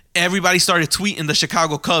happened, everybody started tweeting the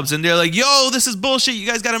Chicago Cubs, and they're like, "Yo, this is bullshit. You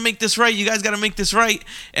guys got to make this right. You guys got to make this right."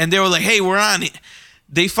 And they were like, "Hey, we're on it."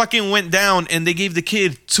 They fucking went down and they gave the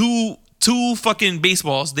kid two fucking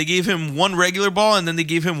baseballs. They gave him one regular ball and then they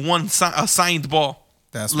gave him one a signed ball.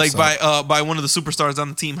 That's like what's by one of the superstars on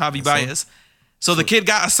the team, Javi Baez. So the kid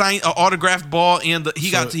got a signed autographed ball and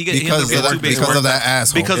he got because two of baseballs. that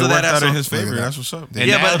asshole. Because It of that worked out in asshole. his favor. Look at That's what's up. And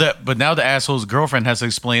Yeah, now but- now the asshole's girlfriend has to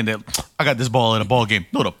explain that I got this ball in a ball game.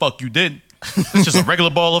 No, the fuck you didn't. It's just a regular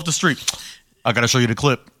ball off the street. I gotta show you the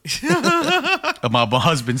clip of my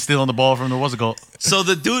husband stealing the ball from the what's it called? So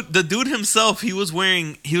the dude himself, he was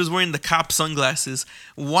wearing the cop sunglasses.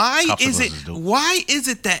 Why Cop is sunglasses, dope.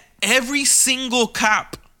 it that every single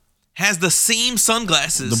cop has the same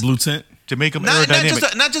sunglasses? The blue tint. To make him Not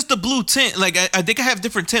aerodynamic. not just the blue tint. Like I think I have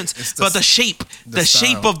different tints, It's the but the shape, the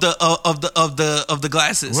shape style. of the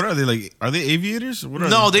glasses. What are they like? Are they aviators? What are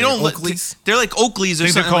No, they don't look. Oakleys? They're like Oakleys or I think they're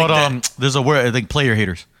something called like that. there's a word I think player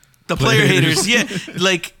haters. The player haters, yeah.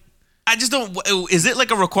 Like I just don't. Is it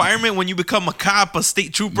like a requirement when you become a cop, a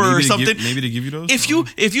state trooper, or something? Maybe they give you those.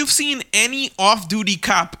 If you've seen any off-duty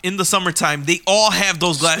cop in the summertime, they all have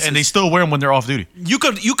those glasses. And they still wear them when they're off duty. you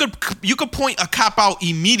could point a cop out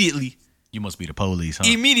immediately. You must be the police, huh?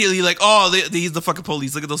 Immediately, like, oh, he's the fucking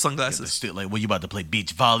police. Look at those sunglasses. Still, like, when you about to play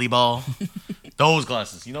beach volleyball? Those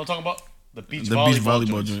glasses. You know what I'm talking about? The beach volleyball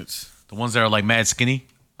joints. joints. The ones that are like mad skinny.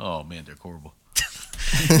 Oh man, they're horrible.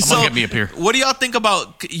 So, get me a pair. what do y'all think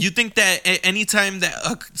about? You think that anytime that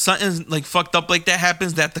something like fucked up like that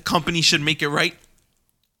happens, that the company should make it right?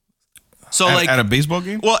 So like At a baseball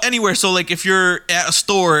game. well, anywhere. So like if you're at a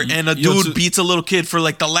store and a Yo, dude so- beats a little kid for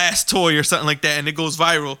like the last toy or something like that, and it goes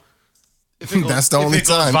viral. That's the only If it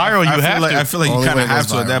goes time. viral, you have to. I feel like you Only kind way of it have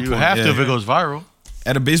goes to at that viral. You point. have to yeah. if it goes viral.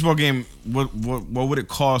 At a baseball game, what would it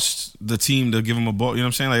cost the team to give them a ball? You know what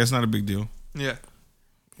I'm saying? Like that's not a big deal. Yeah.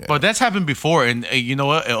 But that's happened before, and you know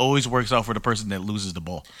what? It always works out for the person that loses the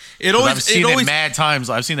ball. It 'Cause always I've seen it always it mad times.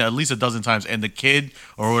 I've seen it at least a dozen times, and the kid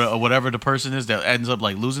or whatever the person is that ends up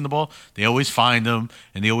like losing the ball, they always find them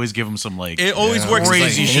and they always give them some like. It always Yeah, works. it's like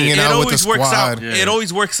crazy shit. hanging It out with always the works out. squad. Yeah. It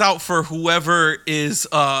always works out for whoever is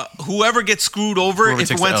whoever gets screwed over. Whoever If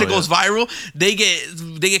takes once the it L, goes viral, they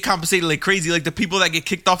get compensated like crazy. Like the people that get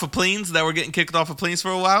kicked off of planes that were getting kicked off of planes for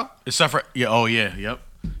a while. Except for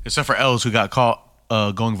Except for Els who got caught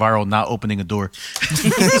going viral, not opening a door.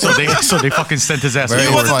 so they fucking sent his ass. Very a He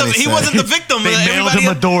door. wasn't funny, the, he son. wasn't the victim. They mailed Everybody-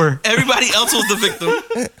 him a door. Everybody else was the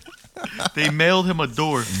victim. They mailed him a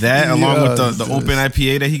door. That along with the Yes. open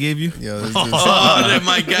IPA that he gave you. Yo, this Oh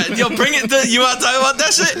my god! Yo, bring it. You want to talk about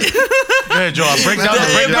that shit? Yeah, Joe, break down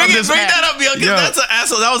this bring hat. that up, yo. 'Cause Yo. that's an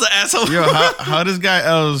asshole. That was an asshole. Yo, how this guy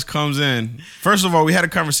Els comes in? First of all, we had a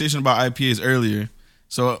conversation about IPAs earlier,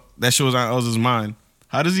 so that shit was on Els's mind.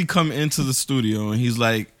 How does he come into the studio and he's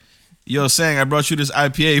like, "Yo, Sang, I brought you this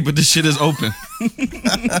IPA, but this shit is open."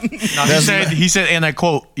 No, he said, and I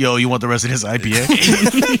quote, "Yo, you want the rest of this IPA?"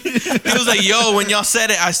 He was like, "Yo, when y'all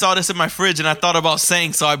said it, I saw this in my fridge and I thought about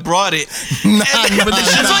saying, so I brought it." but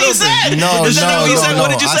this That's what you said. No, Is that no, what you no, said? no.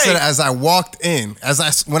 What did you I say? said as I walked in,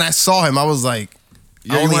 when I saw him, I was like,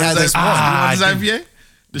 Yo, I you only want had this this one. IPA? You want this IPA?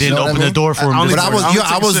 Didn't know what open I the mean? door for him. I to only But start. I only took a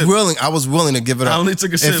sip. I was willing to give it up. I only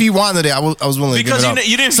took a sip. If he wanted it, I was willing to give Because it up.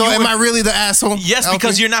 you didn't. So you am were- I really the asshole? Yes, LP?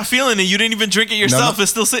 because you're not feeling it. You didn't even drink it yourself. no.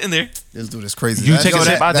 It's still sitting there. This dude is crazy. You That- take a yo,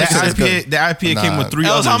 sip, I that take a shit is sip. good. The IPA came with 3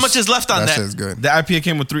 Els, others. how much is left on That shit that? is good. The IPA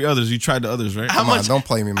came with 3 others. You tried the others, right? How Come on, much? don't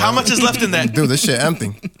play me, man. How much is left in that? Dude, this shit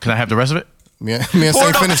empty. Can I have the rest of it? Me and Pour Saint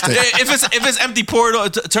it up. finished it. If it's empty, pour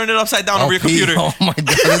it. Turn it upside down over your P. computer. Oh my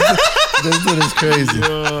god, this dude is crazy.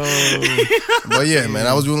 But yeah, man,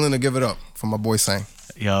 I was willing to give it up for my boy Saint.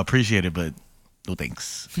 Yeah, I appreciate it, but no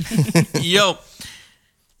thanks. Yo,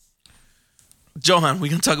 Johan, we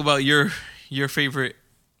gonna talk about your favorite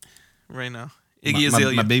right now. Iggy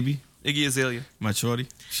Azalea. My baby, Iggy Azalea. my shorty.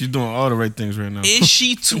 She's doing all the right things right now. Is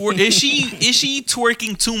she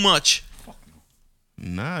twerking too much?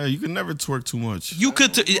 Nah, you can never twerk too much. You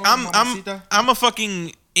could. I'm a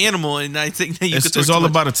fucking animal, and I think that you could. Twerk It's too all much.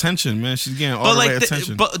 about attention, man. She's getting all But the like, right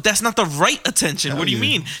attention. but that's not the right attention. What do you Hell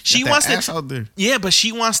yeah. mean? She Got that wants ass to. out there. Yeah, but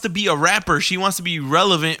she wants to be a rapper. She wants to be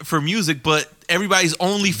relevant for music, but everybody's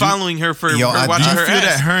only following her for Yo, I- watching Do you her feel ass.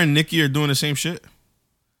 that her and Nikki are doing the same shit?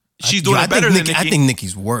 She's doing Yo, it better than Nicki, Nicki. I think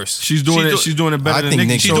Nicki's worse. She's doing She it. do- She's doing it better I than think Nikki.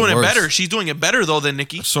 Nicki- She's doing it worse. better. She's doing it better though than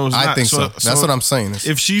Nicki. So it's I not, think so. That's what I'm saying.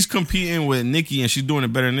 If she's competing with Nikki and she's doing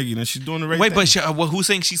it better than Nikki, then she's doing the right Wait, thing. but well, who's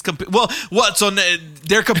saying she's well, what? So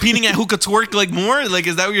they're competing at who could twerk like more? Like,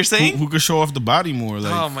 is that what you're saying? who could show off the body more?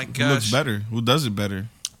 Like, Oh my who looks gosh. better? Who does it better?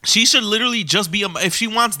 She should literally just be if she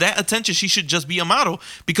wants that attention, she should just be a model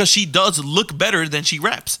because she does look better than she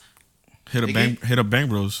raps. Hit up Bang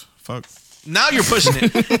Bros. Fuck. Now you're pushing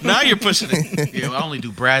it. Now you're pushing it. Yeah, I only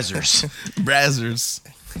do brazzers. Brazzers.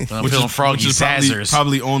 When I'm feeling froggy sazzers.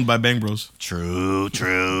 Probably owned by Bang Bros. True.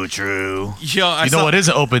 Yo, You know what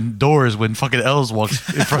isn't open? Doors when fucking Els walks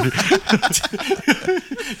in front of you.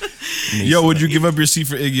 Yo, would you give up your seat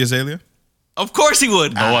for Iggy Azalea? Of course he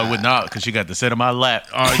would. No, I would not, because she got to sit on my lap.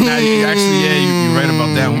 Now you actually, you're right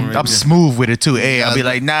about that one. Right I'm there. smooth with it too. Hey, I'll be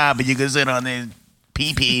like, nah, but you can sit on it.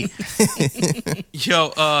 PP.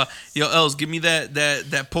 Yo, Els, give me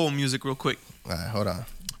that pole music real quick. All right, hold on.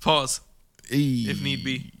 Pause Hey. if need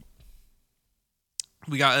be.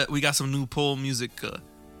 We got some new pole music.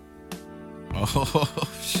 Oh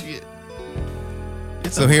shit.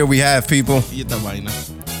 So here we have people. Y esta vaina.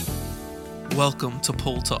 Welcome to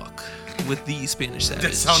Pole Talk with the Spanish Savage.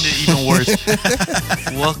 That sounded even worse.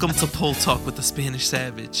 Welcome to Pole Talk with the Spanish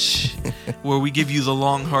Savage, where we give you the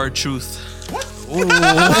long, hard truth.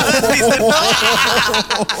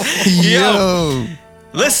 Yo.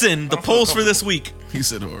 Listen, the polls for this week. He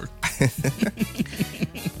said hard.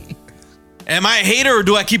 Am I a hater or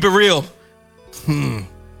do I keep it real?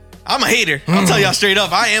 I'm a hater. I'll tell y'all straight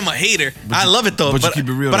up. I am a hater. I love it though. but you keep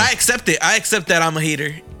it real, But though. I accept it. I accept that I'm a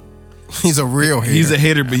hater. He's a real hater. He's a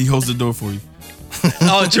hater, but he holds the door for you.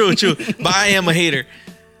 Oh, true. But I am a hater.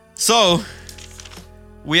 So,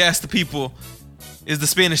 we asked the people, is the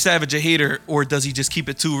Spanish Savage a hater or does he just keep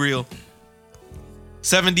it too real?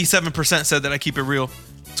 77% said that I keep it real.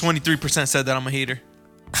 23% said that I'm a hater.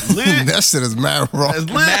 That shit is mad wrong.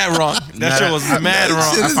 Mad wrong. That shit was mad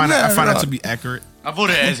wrong. shit I is find mad that wrong. to be accurate. I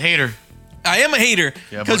voted as hater. I am a hater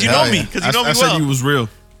Yeah, because you hell know me. yeah. Because you know I me said well. you was real.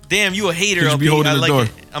 Damn, you a hater. Could you be LP. holding I the like door?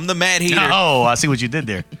 it. I'm the mad hater. Oh, I see what you did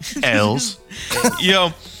there. Els.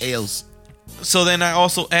 Yo, Ales. so then I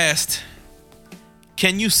also asked,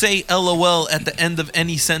 can you say LOL at the end of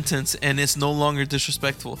any sentence and it's no longer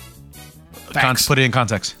disrespectful? Put it in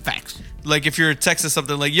context. Facts. Like if you're texting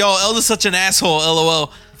something like, yo, El is such an asshole,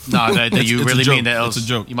 LOL. No, that you it's a really joke. mean that Els. It's a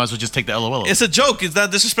joke. You might as well just take the LOL. It's a joke. Is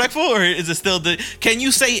that disrespectful or is it still can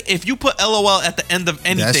you say if you put LOL at the end of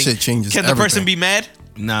anything, shit changes can the person everything. be mad?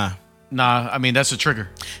 Nah. Nah, I mean, that's a trigger.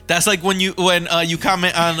 That's like when you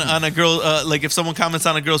comment on a girl, like if someone comments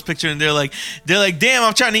on a girl's picture and they're like, damn,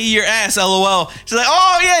 I'm trying to eat your ass, LOL. She's like,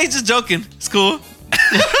 oh yeah, he's just joking. It's cool.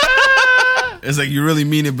 It's like you really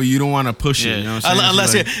mean it, but you don't want to push Yeah. it. You know what I'm saying?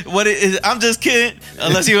 Unless It's you, what it is, I'm just kidding.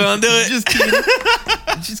 Unless you want to do it. just kidding.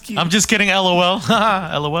 Just kidding. I'm just kidding. LOL.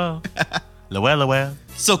 LOL. LOL.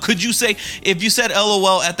 So could you say, if you said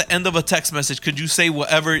LOL at the end of a text message, could you say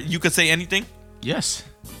whatever? You could say anything? Yes.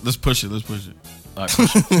 Let's push it. Let's push it. All right,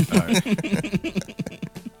 push it. All right.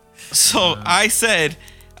 So I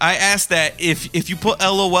asked that if you put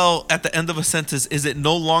LOL at the end of a sentence, is it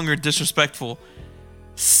no longer disrespectful?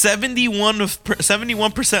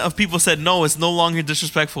 71% of people said no, it's no longer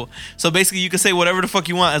disrespectful. So basically, you can say whatever the fuck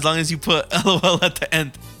you want as long as you put LOL at the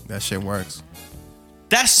end. That shit works.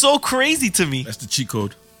 That's so crazy to me. That's the cheat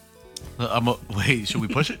code. Wait, should we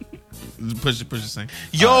push it? Push it, saying.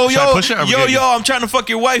 Yo, should I push it or we good? I'm trying to fuck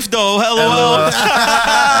your wife though. LOL.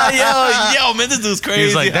 yo, man, this dude's crazy.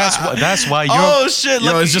 He's like, that's why you're. Oh shit!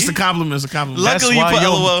 Yo, it's just a compliment. It's a compliment. Luckily you put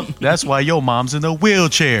LOL. That's why your mom's in a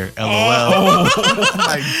wheelchair. LOL. Oh, this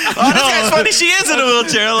guy's funny. She is in a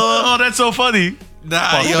wheelchair. LOL. Oh, that's so funny.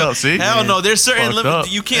 Nah, Fucked yo, up, see? hell no. There's certain Fucked limits.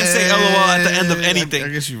 up. You can't say LOL at the end of anything. I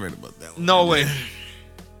guess you're right about that one. No way. All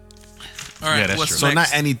right, Yeah, that's what's true. So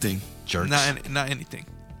next? not anything. Jerks. Not anything.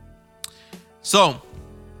 So,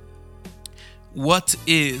 what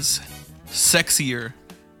is sexier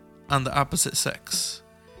on the opposite sex?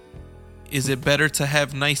 Is it better to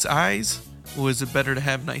have nice eyes, or is it better to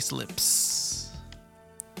have nice lips?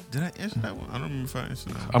 Did I answer that one? I don't remember if I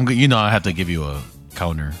answered that. I'm good. You know, I have to give you a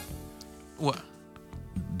counter. What?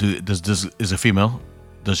 Is a female?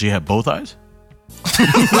 Does she have both eyes?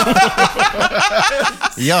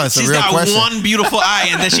 Yeah, it's a She's real got question. one beautiful eye,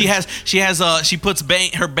 and then she puts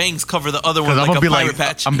her bangs cover the other one Because like I'm a gonna be pirate like,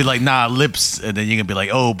 patch. I'm gonna be like, nah, lips, and then you're gonna be like,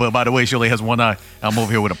 oh, but by the way, she only has one eye. I'm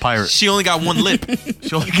over here with a pirate. She only got one lip.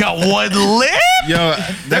 She only got one lip. Yo,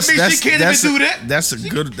 means she can't even do that. That's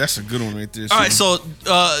a good one right there. All right, so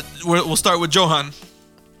we'll start with Johan.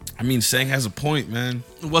 I mean, Sang has a point, man.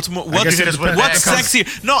 What's more? I guess it What's depends.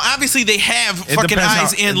 sexier? No, obviously they have fucking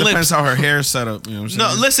eyes and It depends lips. how her hair is set up. You know what I'm No,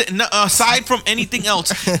 saying? listen. No, aside from anything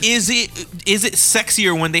else, is it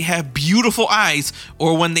sexier when they have beautiful eyes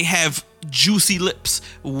or when they have juicy lips?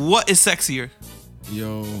 What is sexier?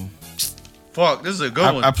 Yo, Fuck, this is a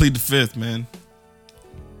good I plead the fifth, man.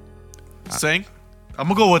 Saying, I'm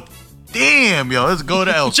gonna go with. Damn, yo, let's go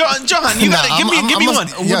to L. Johan, you Nah, gotta give me one.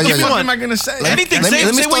 yeah, Give me yeah. What one. am I gonna say? Anything. Let Say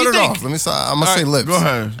me what start you it think. off. I'm gonna say lips. Go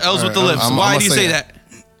ahead. L's with the lips. I'm Why gonna do you say say that?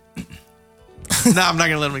 Nah, I'm not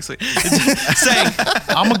gonna let him explain. Saying,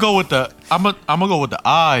 I'm gonna go with the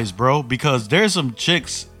eyes, bro, because there's some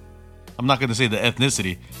chicks. I'm not gonna say the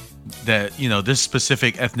ethnicity that this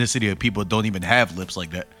specific ethnicity of people don't even have lips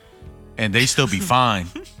like that, and they still be fine.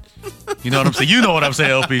 You know what I'm saying? You know what I'm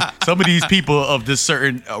saying, LP. Some of these people of this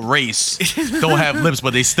certain race don't have lips,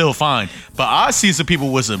 but they still fine. But I see some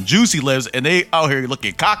people with some juicy lips, and they out here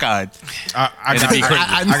looking cockeyed. I it'd be crazy.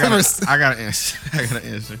 got an answer. I got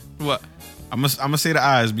an answer. what? I'm gonna say the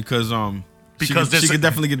eyes because she could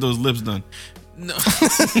definitely get those lips done.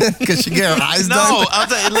 Because she get her eyes No, done. I'll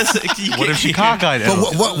tell you. Listen. What if she cockeyed?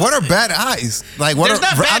 But what are bad eyes? Like what? There's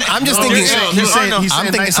not bad- I'm just no, thinking. he's saying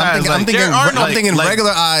nice eyes, I'm like- thinking. There are no- I'm thinking like-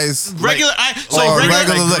 regular eyes. Regular eye. So Or regular,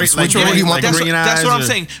 regular lips. Which one would you want? That's, green that's eyes what I'm or-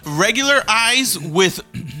 saying. Regular eyes with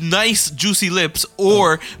nice juicy lips,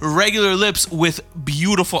 or regular lips with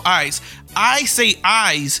beautiful eyes. I say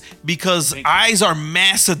eyes because eyes are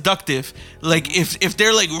mass seductive. Like if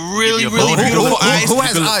they're like really Give you a really boner. beautiful eyes. Who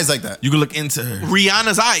has eyes like that? You can look into her.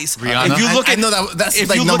 Rihanna's eyes. Rihanna? If you look I at know that's if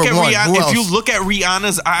like you look number at one. Rihanna, Who if else? you look at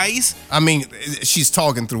Rihanna's eyes, I mean, she's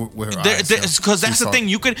talking through with her eyes. because that's the thing.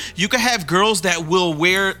 You could have girls that will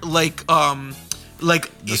wear like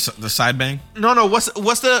The side bang. No. What's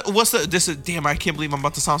the? This is damn. I can't believe I'm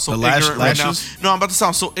about to sound so The ignorant right now. lashes? No, I'm about to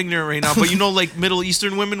sound so ignorant right now. But you know, like Middle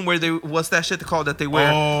Eastern women, where what's that shit called that they wear?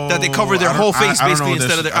 That they cover their I whole don't- face I don't know basically what that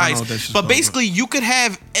instead of shit- their I don't know what that eyes. shit's But called. basically, you could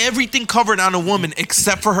have everything covered on a woman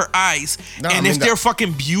except for her eyes. No, and I mean if they're that-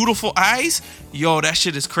 fucking beautiful eyes, yo, that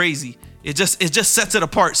shit is crazy. It just sets it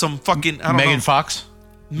apart. Some fucking I don't Megan know. Fox.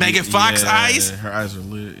 Megan Fox Yeah, eyes. Her eyes are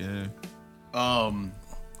lit. Yeah.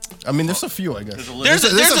 I mean, there's a few, I guess. There's a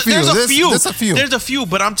few. There's a few,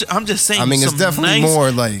 but I'm just saying. I mean, it's some definitely nice,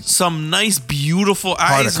 more like some nice, beautiful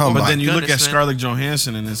Hard to eyes. come Oh my by. But then you look at goodness, man. Scarlett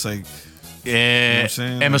Johansson and it's like, Yeah, what I'm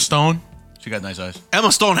saying? Emma Stone. She got nice eyes.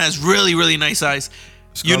 Emma Stone has really, really nice eyes.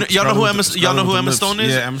 Y'all know who Emma Stone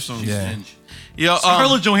is? Yeah, Emma Stone. yeah. Yo,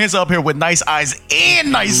 Scarlett Johansson up here with nice eyes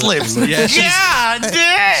and nice lips. Yeah, she's- God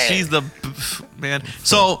damn. she's the man.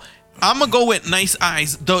 So I'm gonna go with nice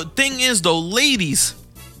eyes. The thing is, though, ladies,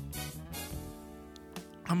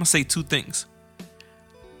 I'm gonna say two things.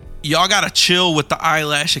 Y'all gotta chill with the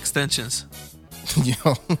eyelash extensions.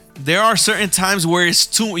 Yo, There are certain times where it's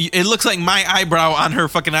too. It looks like my eyebrow on her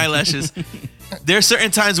fucking eyelashes. There are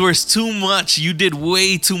certain times where it's too much. You did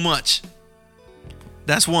way too much.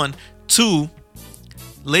 That's one. Two,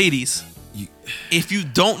 ladies, if you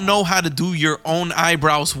don't know how to do your own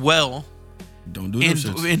eyebrows well, Don't do them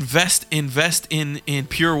shits. invest in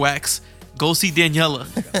Pure Wax. Go see Daniela.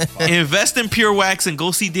 Invest in Pure Wax and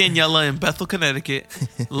go see Daniela in Bethel, Connecticut.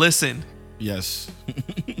 Listen. Yes.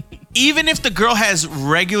 Even if the girl has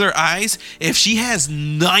regular eyes, if she has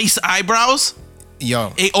nice eyebrows,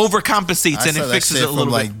 yo, it overcompensates I and saw it that fixes shit it a little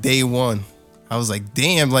from bit. like day one. I was like,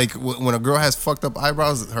 damn, like when a girl has fucked up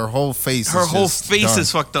eyebrows, her whole face Her is whole just face done.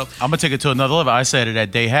 is fucked up. I'm gonna take it to another level. I said it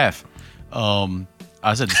at day half.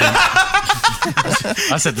 I said the same.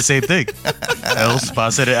 I said the same thing. Else, but I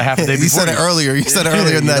said it half a day before. You said it earlier. You said it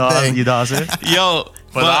earlier in that day. You know what I said? Yo,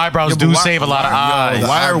 But the eyebrows do save a lot of eyes.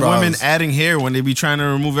 Why are eyebrows. women adding hair when they be trying to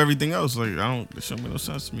remove everything else? Like, it shouldn't make no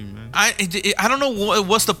sense to me, man. I don't know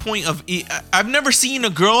what's the point of. I've never seen a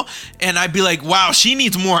girl and I'd be like, wow, she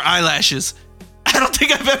needs more eyelashes. I don't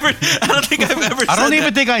think I've ever. I don't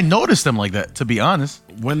even think I noticed them like that, to be honest.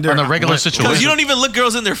 When they're on a regular situation. Because you don't even look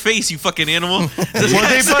girls in their face, you fucking animal. Well,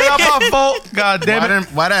 they put up my fault. God damn it.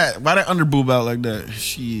 Why that under boob out like that?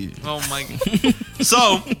 Shit. Oh my god.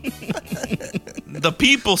 So the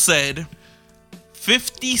people said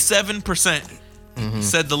 57%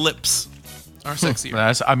 said the lips are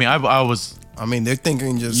sexier. I mean, they're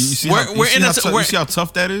thinking You just. see, We're- how, we're you see in a- how tou- we're- you see how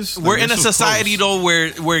tough that is? Like, We're in they're a so society close.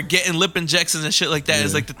 though where getting lip injections and shit like that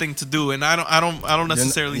is like the thing to do, and I don't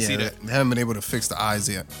necessarily see that. They haven't been able to fix the eyes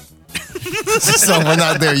yet. So we're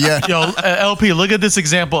not there yet. Yo, LP, look at this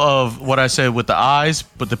example of what I said with the eyes,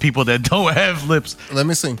 but the people that don't have lips. Let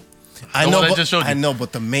me see. I The know, one I but, just showed you. I know,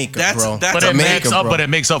 but the makeup, That's- bro. that's But a it makes makeup, up. bro. But it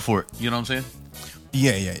makes up for it. You know what I'm saying?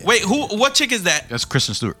 Yeah. Wait, what chick is that? That's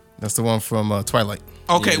Kristen Stewart. That's the one from Twilight.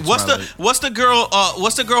 Okay, Yeah, what's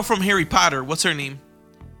Twilight. the girl from Harry Potter? What's her name?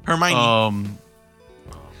 Hermione.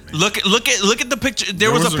 Look at the picture.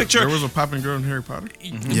 There was a picture. There was a popping girl in Harry Potter.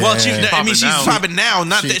 Well, she's now. popping now.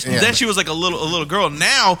 Not She- that. yeah. Then she was like a little girl.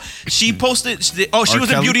 Now she posted. She was in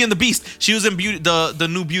Kelly? Beauty and the Beast. She was in the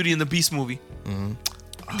new Beauty and the Beast movie.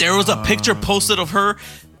 There was a picture posted of her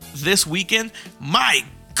this weekend. My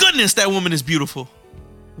goodness, that woman is beautiful.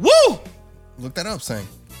 Woo! Look that up, saying.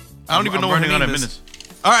 I don't even know what her name is.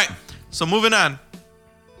 All right, so moving on.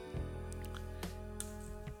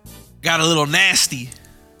 Got a little nasty.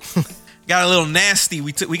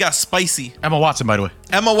 We got spicy. Emma Watson, by the way.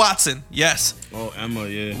 Emma Watson, yes. Oh, Emma,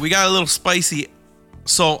 yeah. We got a little spicy.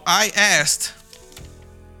 So I asked.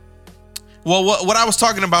 Well, what I was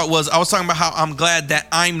talking about was I was talking about how I'm glad that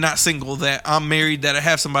I'm not single, that I'm married, that I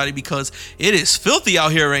have somebody, because it is filthy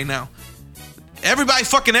out here right now. Everybody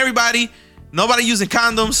fucking everybody. Nobody using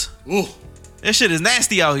condoms. Ooh, this shit is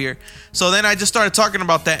nasty out here. So then I just started talking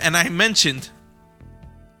about that, and I mentioned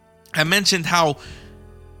how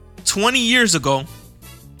 20 years ago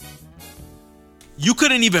you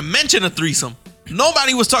couldn't even mention a threesome.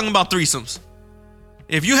 Nobody was talking about threesomes.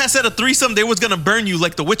 If you had said a threesome, they was gonna burn you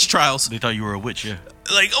like the witch trials. They thought you were a witch, yeah.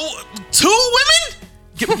 Like, oh,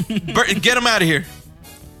 2 women? Get them out of here.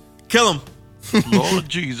 Kill them. Lord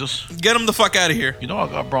Jesus. Get them the fuck out of here. You know I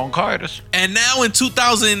got bronchitis. And now in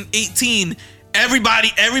 2018, everybody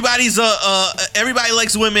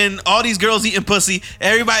likes women. All these girls eating pussy.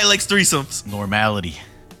 Everybody likes threesomes. Normality.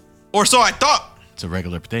 Or so I thought. It's a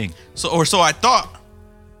regular thing. So I thought.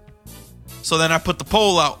 So then I put the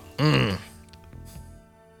poll out.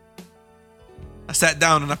 I sat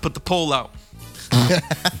down and I put the poll out.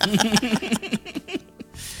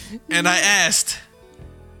 And I asked,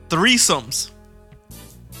 threesomes,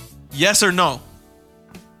 yes or no?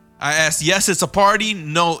 I asked, yes, it's a party.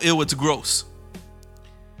 No, it's gross.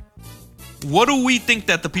 What do we think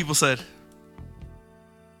that the people said?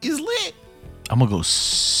 Is lit. I'm going to go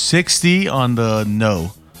 60 on the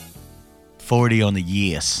no, 40 on the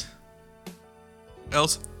yes.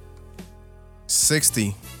 Else?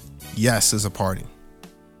 60. Yes is a party.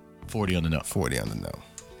 40 on the no. 40 on the no.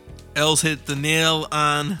 Els hit the nail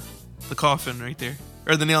on the coffin right there.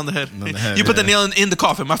 Or the nail on the head. On the head, You put the yeah. nail in the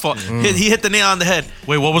coffin. My fault. He hit the nail on the head.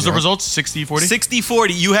 Wait, what was the results? 60, 40? 60-40.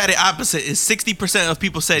 You had it opposite. Is 60% of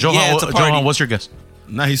people said, yeah, it's a party. Johan, what's your guess?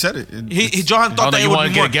 Nah, he said it. Johan thought that it you would want be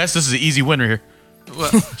to get more. a guess? This is an easy winner here.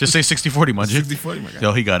 What? Just say 60-40, man. 60-40, my guy.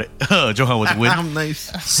 Yo, he got it. Johan with the win. I'm nice.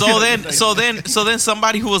 So then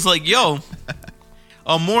somebody who was like, yo,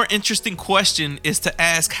 a more interesting question is to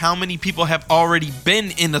ask how many people have already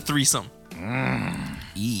been in a threesome.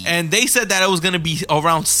 And they said that it was going to be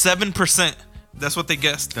around 7%. That's what they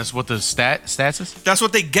guessed. That's what the stats is? That's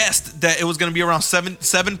what they guessed, that it was going to be around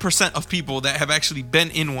 7% of people that have actually been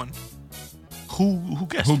in one. Who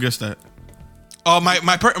guessed? Who guessed that? Oh,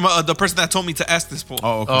 the person that told me to ask this poll.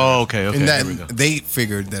 Oh, okay. Oh, okay. And Here we go. that they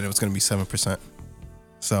figured that it was going to be 7%.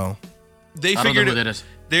 So They I don't know figured who that is.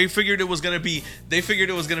 They figured it was gonna be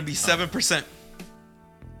 7%.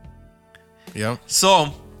 yeah.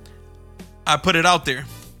 So I put it out there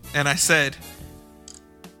and I said,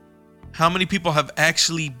 how many people have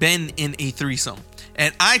actually been in a threesome?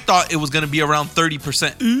 And I thought it was gonna be around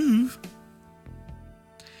 30%. Ooh.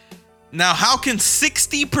 Now, how can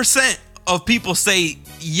 60% of people say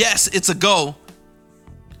yes, it's a go?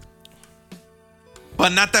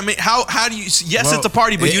 But not that many. How do you? Yes, Well, it's a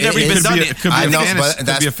party, but you never it even could done It it. could be I a know, fantasy. but It could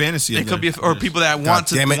that's- be a fantasy. It of could be, that. or people that want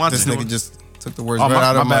God damn it, to this do nigga it. just Took the words Oh, right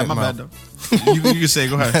out of my my mouth. bad, though. You can say,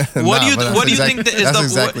 go ahead. What do you but what do you that's think that is that's the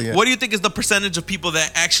exactly it. what do you think is the percentage of people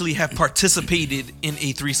that actually have participated in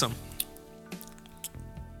a threesome?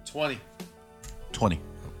 20.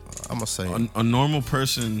 I'm gonna say. A normal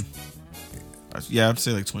person, yeah, I'd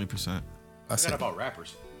say like 20%. I say about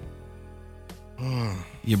rappers.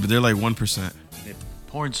 Yeah, but they're like 1%.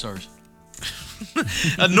 Porn stars.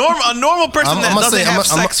 A normal person I'm that gonna doesn't say- have I'm a-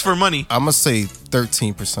 sex for money. I'm gonna say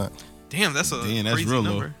 13%. Damn, that's a Damn, that's crazy real low.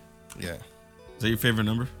 number. Yeah. Is that your favorite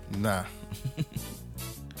number? Nah.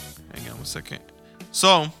 Hang on 1 second.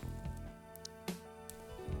 So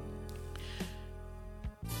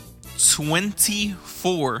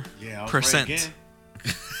 24%. Yeah, I was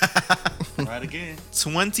right again.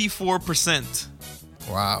 24%.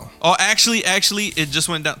 Wow. Oh, actually, it just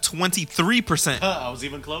went down 23%. I was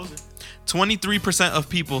even closer. 23% of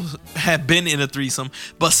people have been in a threesome,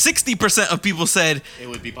 but 60% of people said It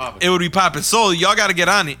would be popping. it would be popping. So y'all got to get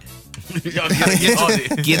on it. Y'all gotta get on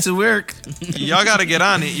it. Get to work. Y'all got to get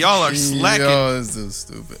on it. Y'all are slacking. Yo, this is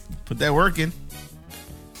stupid. Put that work in.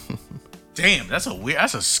 Damn, that's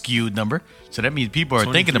a skewed number. So that means people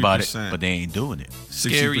are thinking about it, 23%. but they ain't doing it.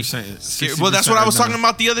 60%. Scary. Well, that's what I was talking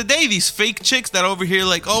about the other day. These fake chicks that over here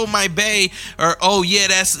like, oh my bae, or oh yeah,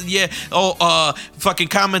 that's yeah, oh fucking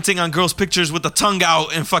commenting on girls' pictures with the tongue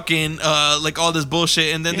out and fucking like all this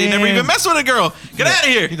bullshit, and then they never Damn. even mess with a girl. Get out of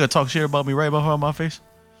here. You gonna talk shit about me right behind my face?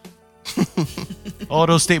 All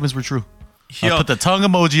those statements were true. Yo, I put the tongue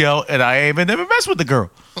emoji out, and I ain't even never messed with the girl.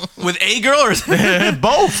 with a girl or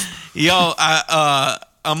Both. yo,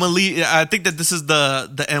 I'm gonna leave. I think that this is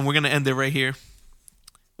the end. We're gonna end it right here.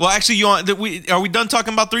 Well, actually, are we done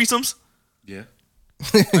talking about threesomes? Yeah.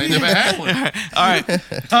 I ain't never had one. All right.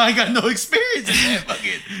 I ain't got no experience in that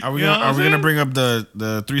fucking. Are we You know what I'm gonna saying? bring up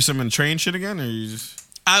the threesome and train shit again, or you just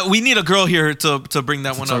We need a girl here to bring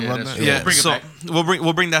that one talk up. about that's that? true. Yeah, We'll bring it so back.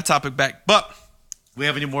 we'll bring that topic back. But We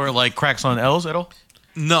have any more like cracks on L's at all?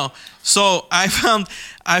 no, so I found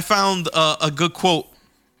a good quote,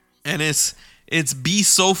 and it's be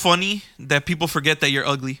so funny that people forget that you're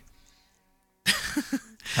ugly.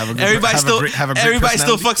 Have a good, Everybody have a still great- have a great everybody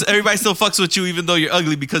still personality? fucks everybody still fucks with you even though you're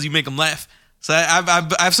ugly because you make them laugh. So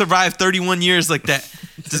I've survived 31 years like that,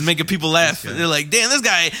 just making people laugh. They're like, damn, this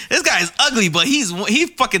guy's ugly, but he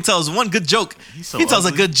fucking tells one good joke. so He tells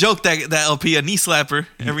ugly. a good joke that LP a knee slapper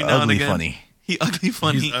every now and ugly again. funny. He ugly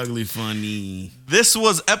funny. He's ugly funny. This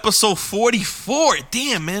was episode 44.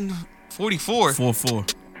 Damn, man, 44.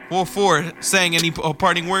 4-4. 44. Saying any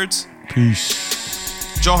parting words?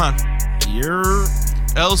 Peace. Johan, You're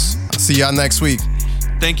else. I'll see y'all next week.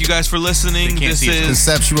 Thank you guys for listening. They can't This see us. is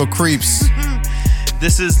Conceptual creeps. the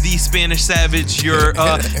Spanish Savage,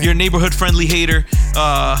 your neighborhood friendly hater.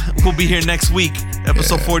 We'll be here next week,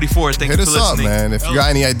 episode 44. Thank Hit you for us up, listening. man. If you got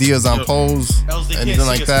any ideas on polls, anything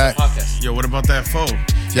like that, yo. What about that foe?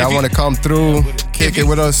 if y'all want to come through, kick it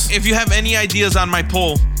with us. If you have any ideas on my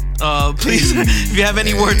poll, please, if you have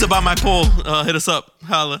any words about my poll, hit us up.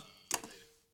 Holla.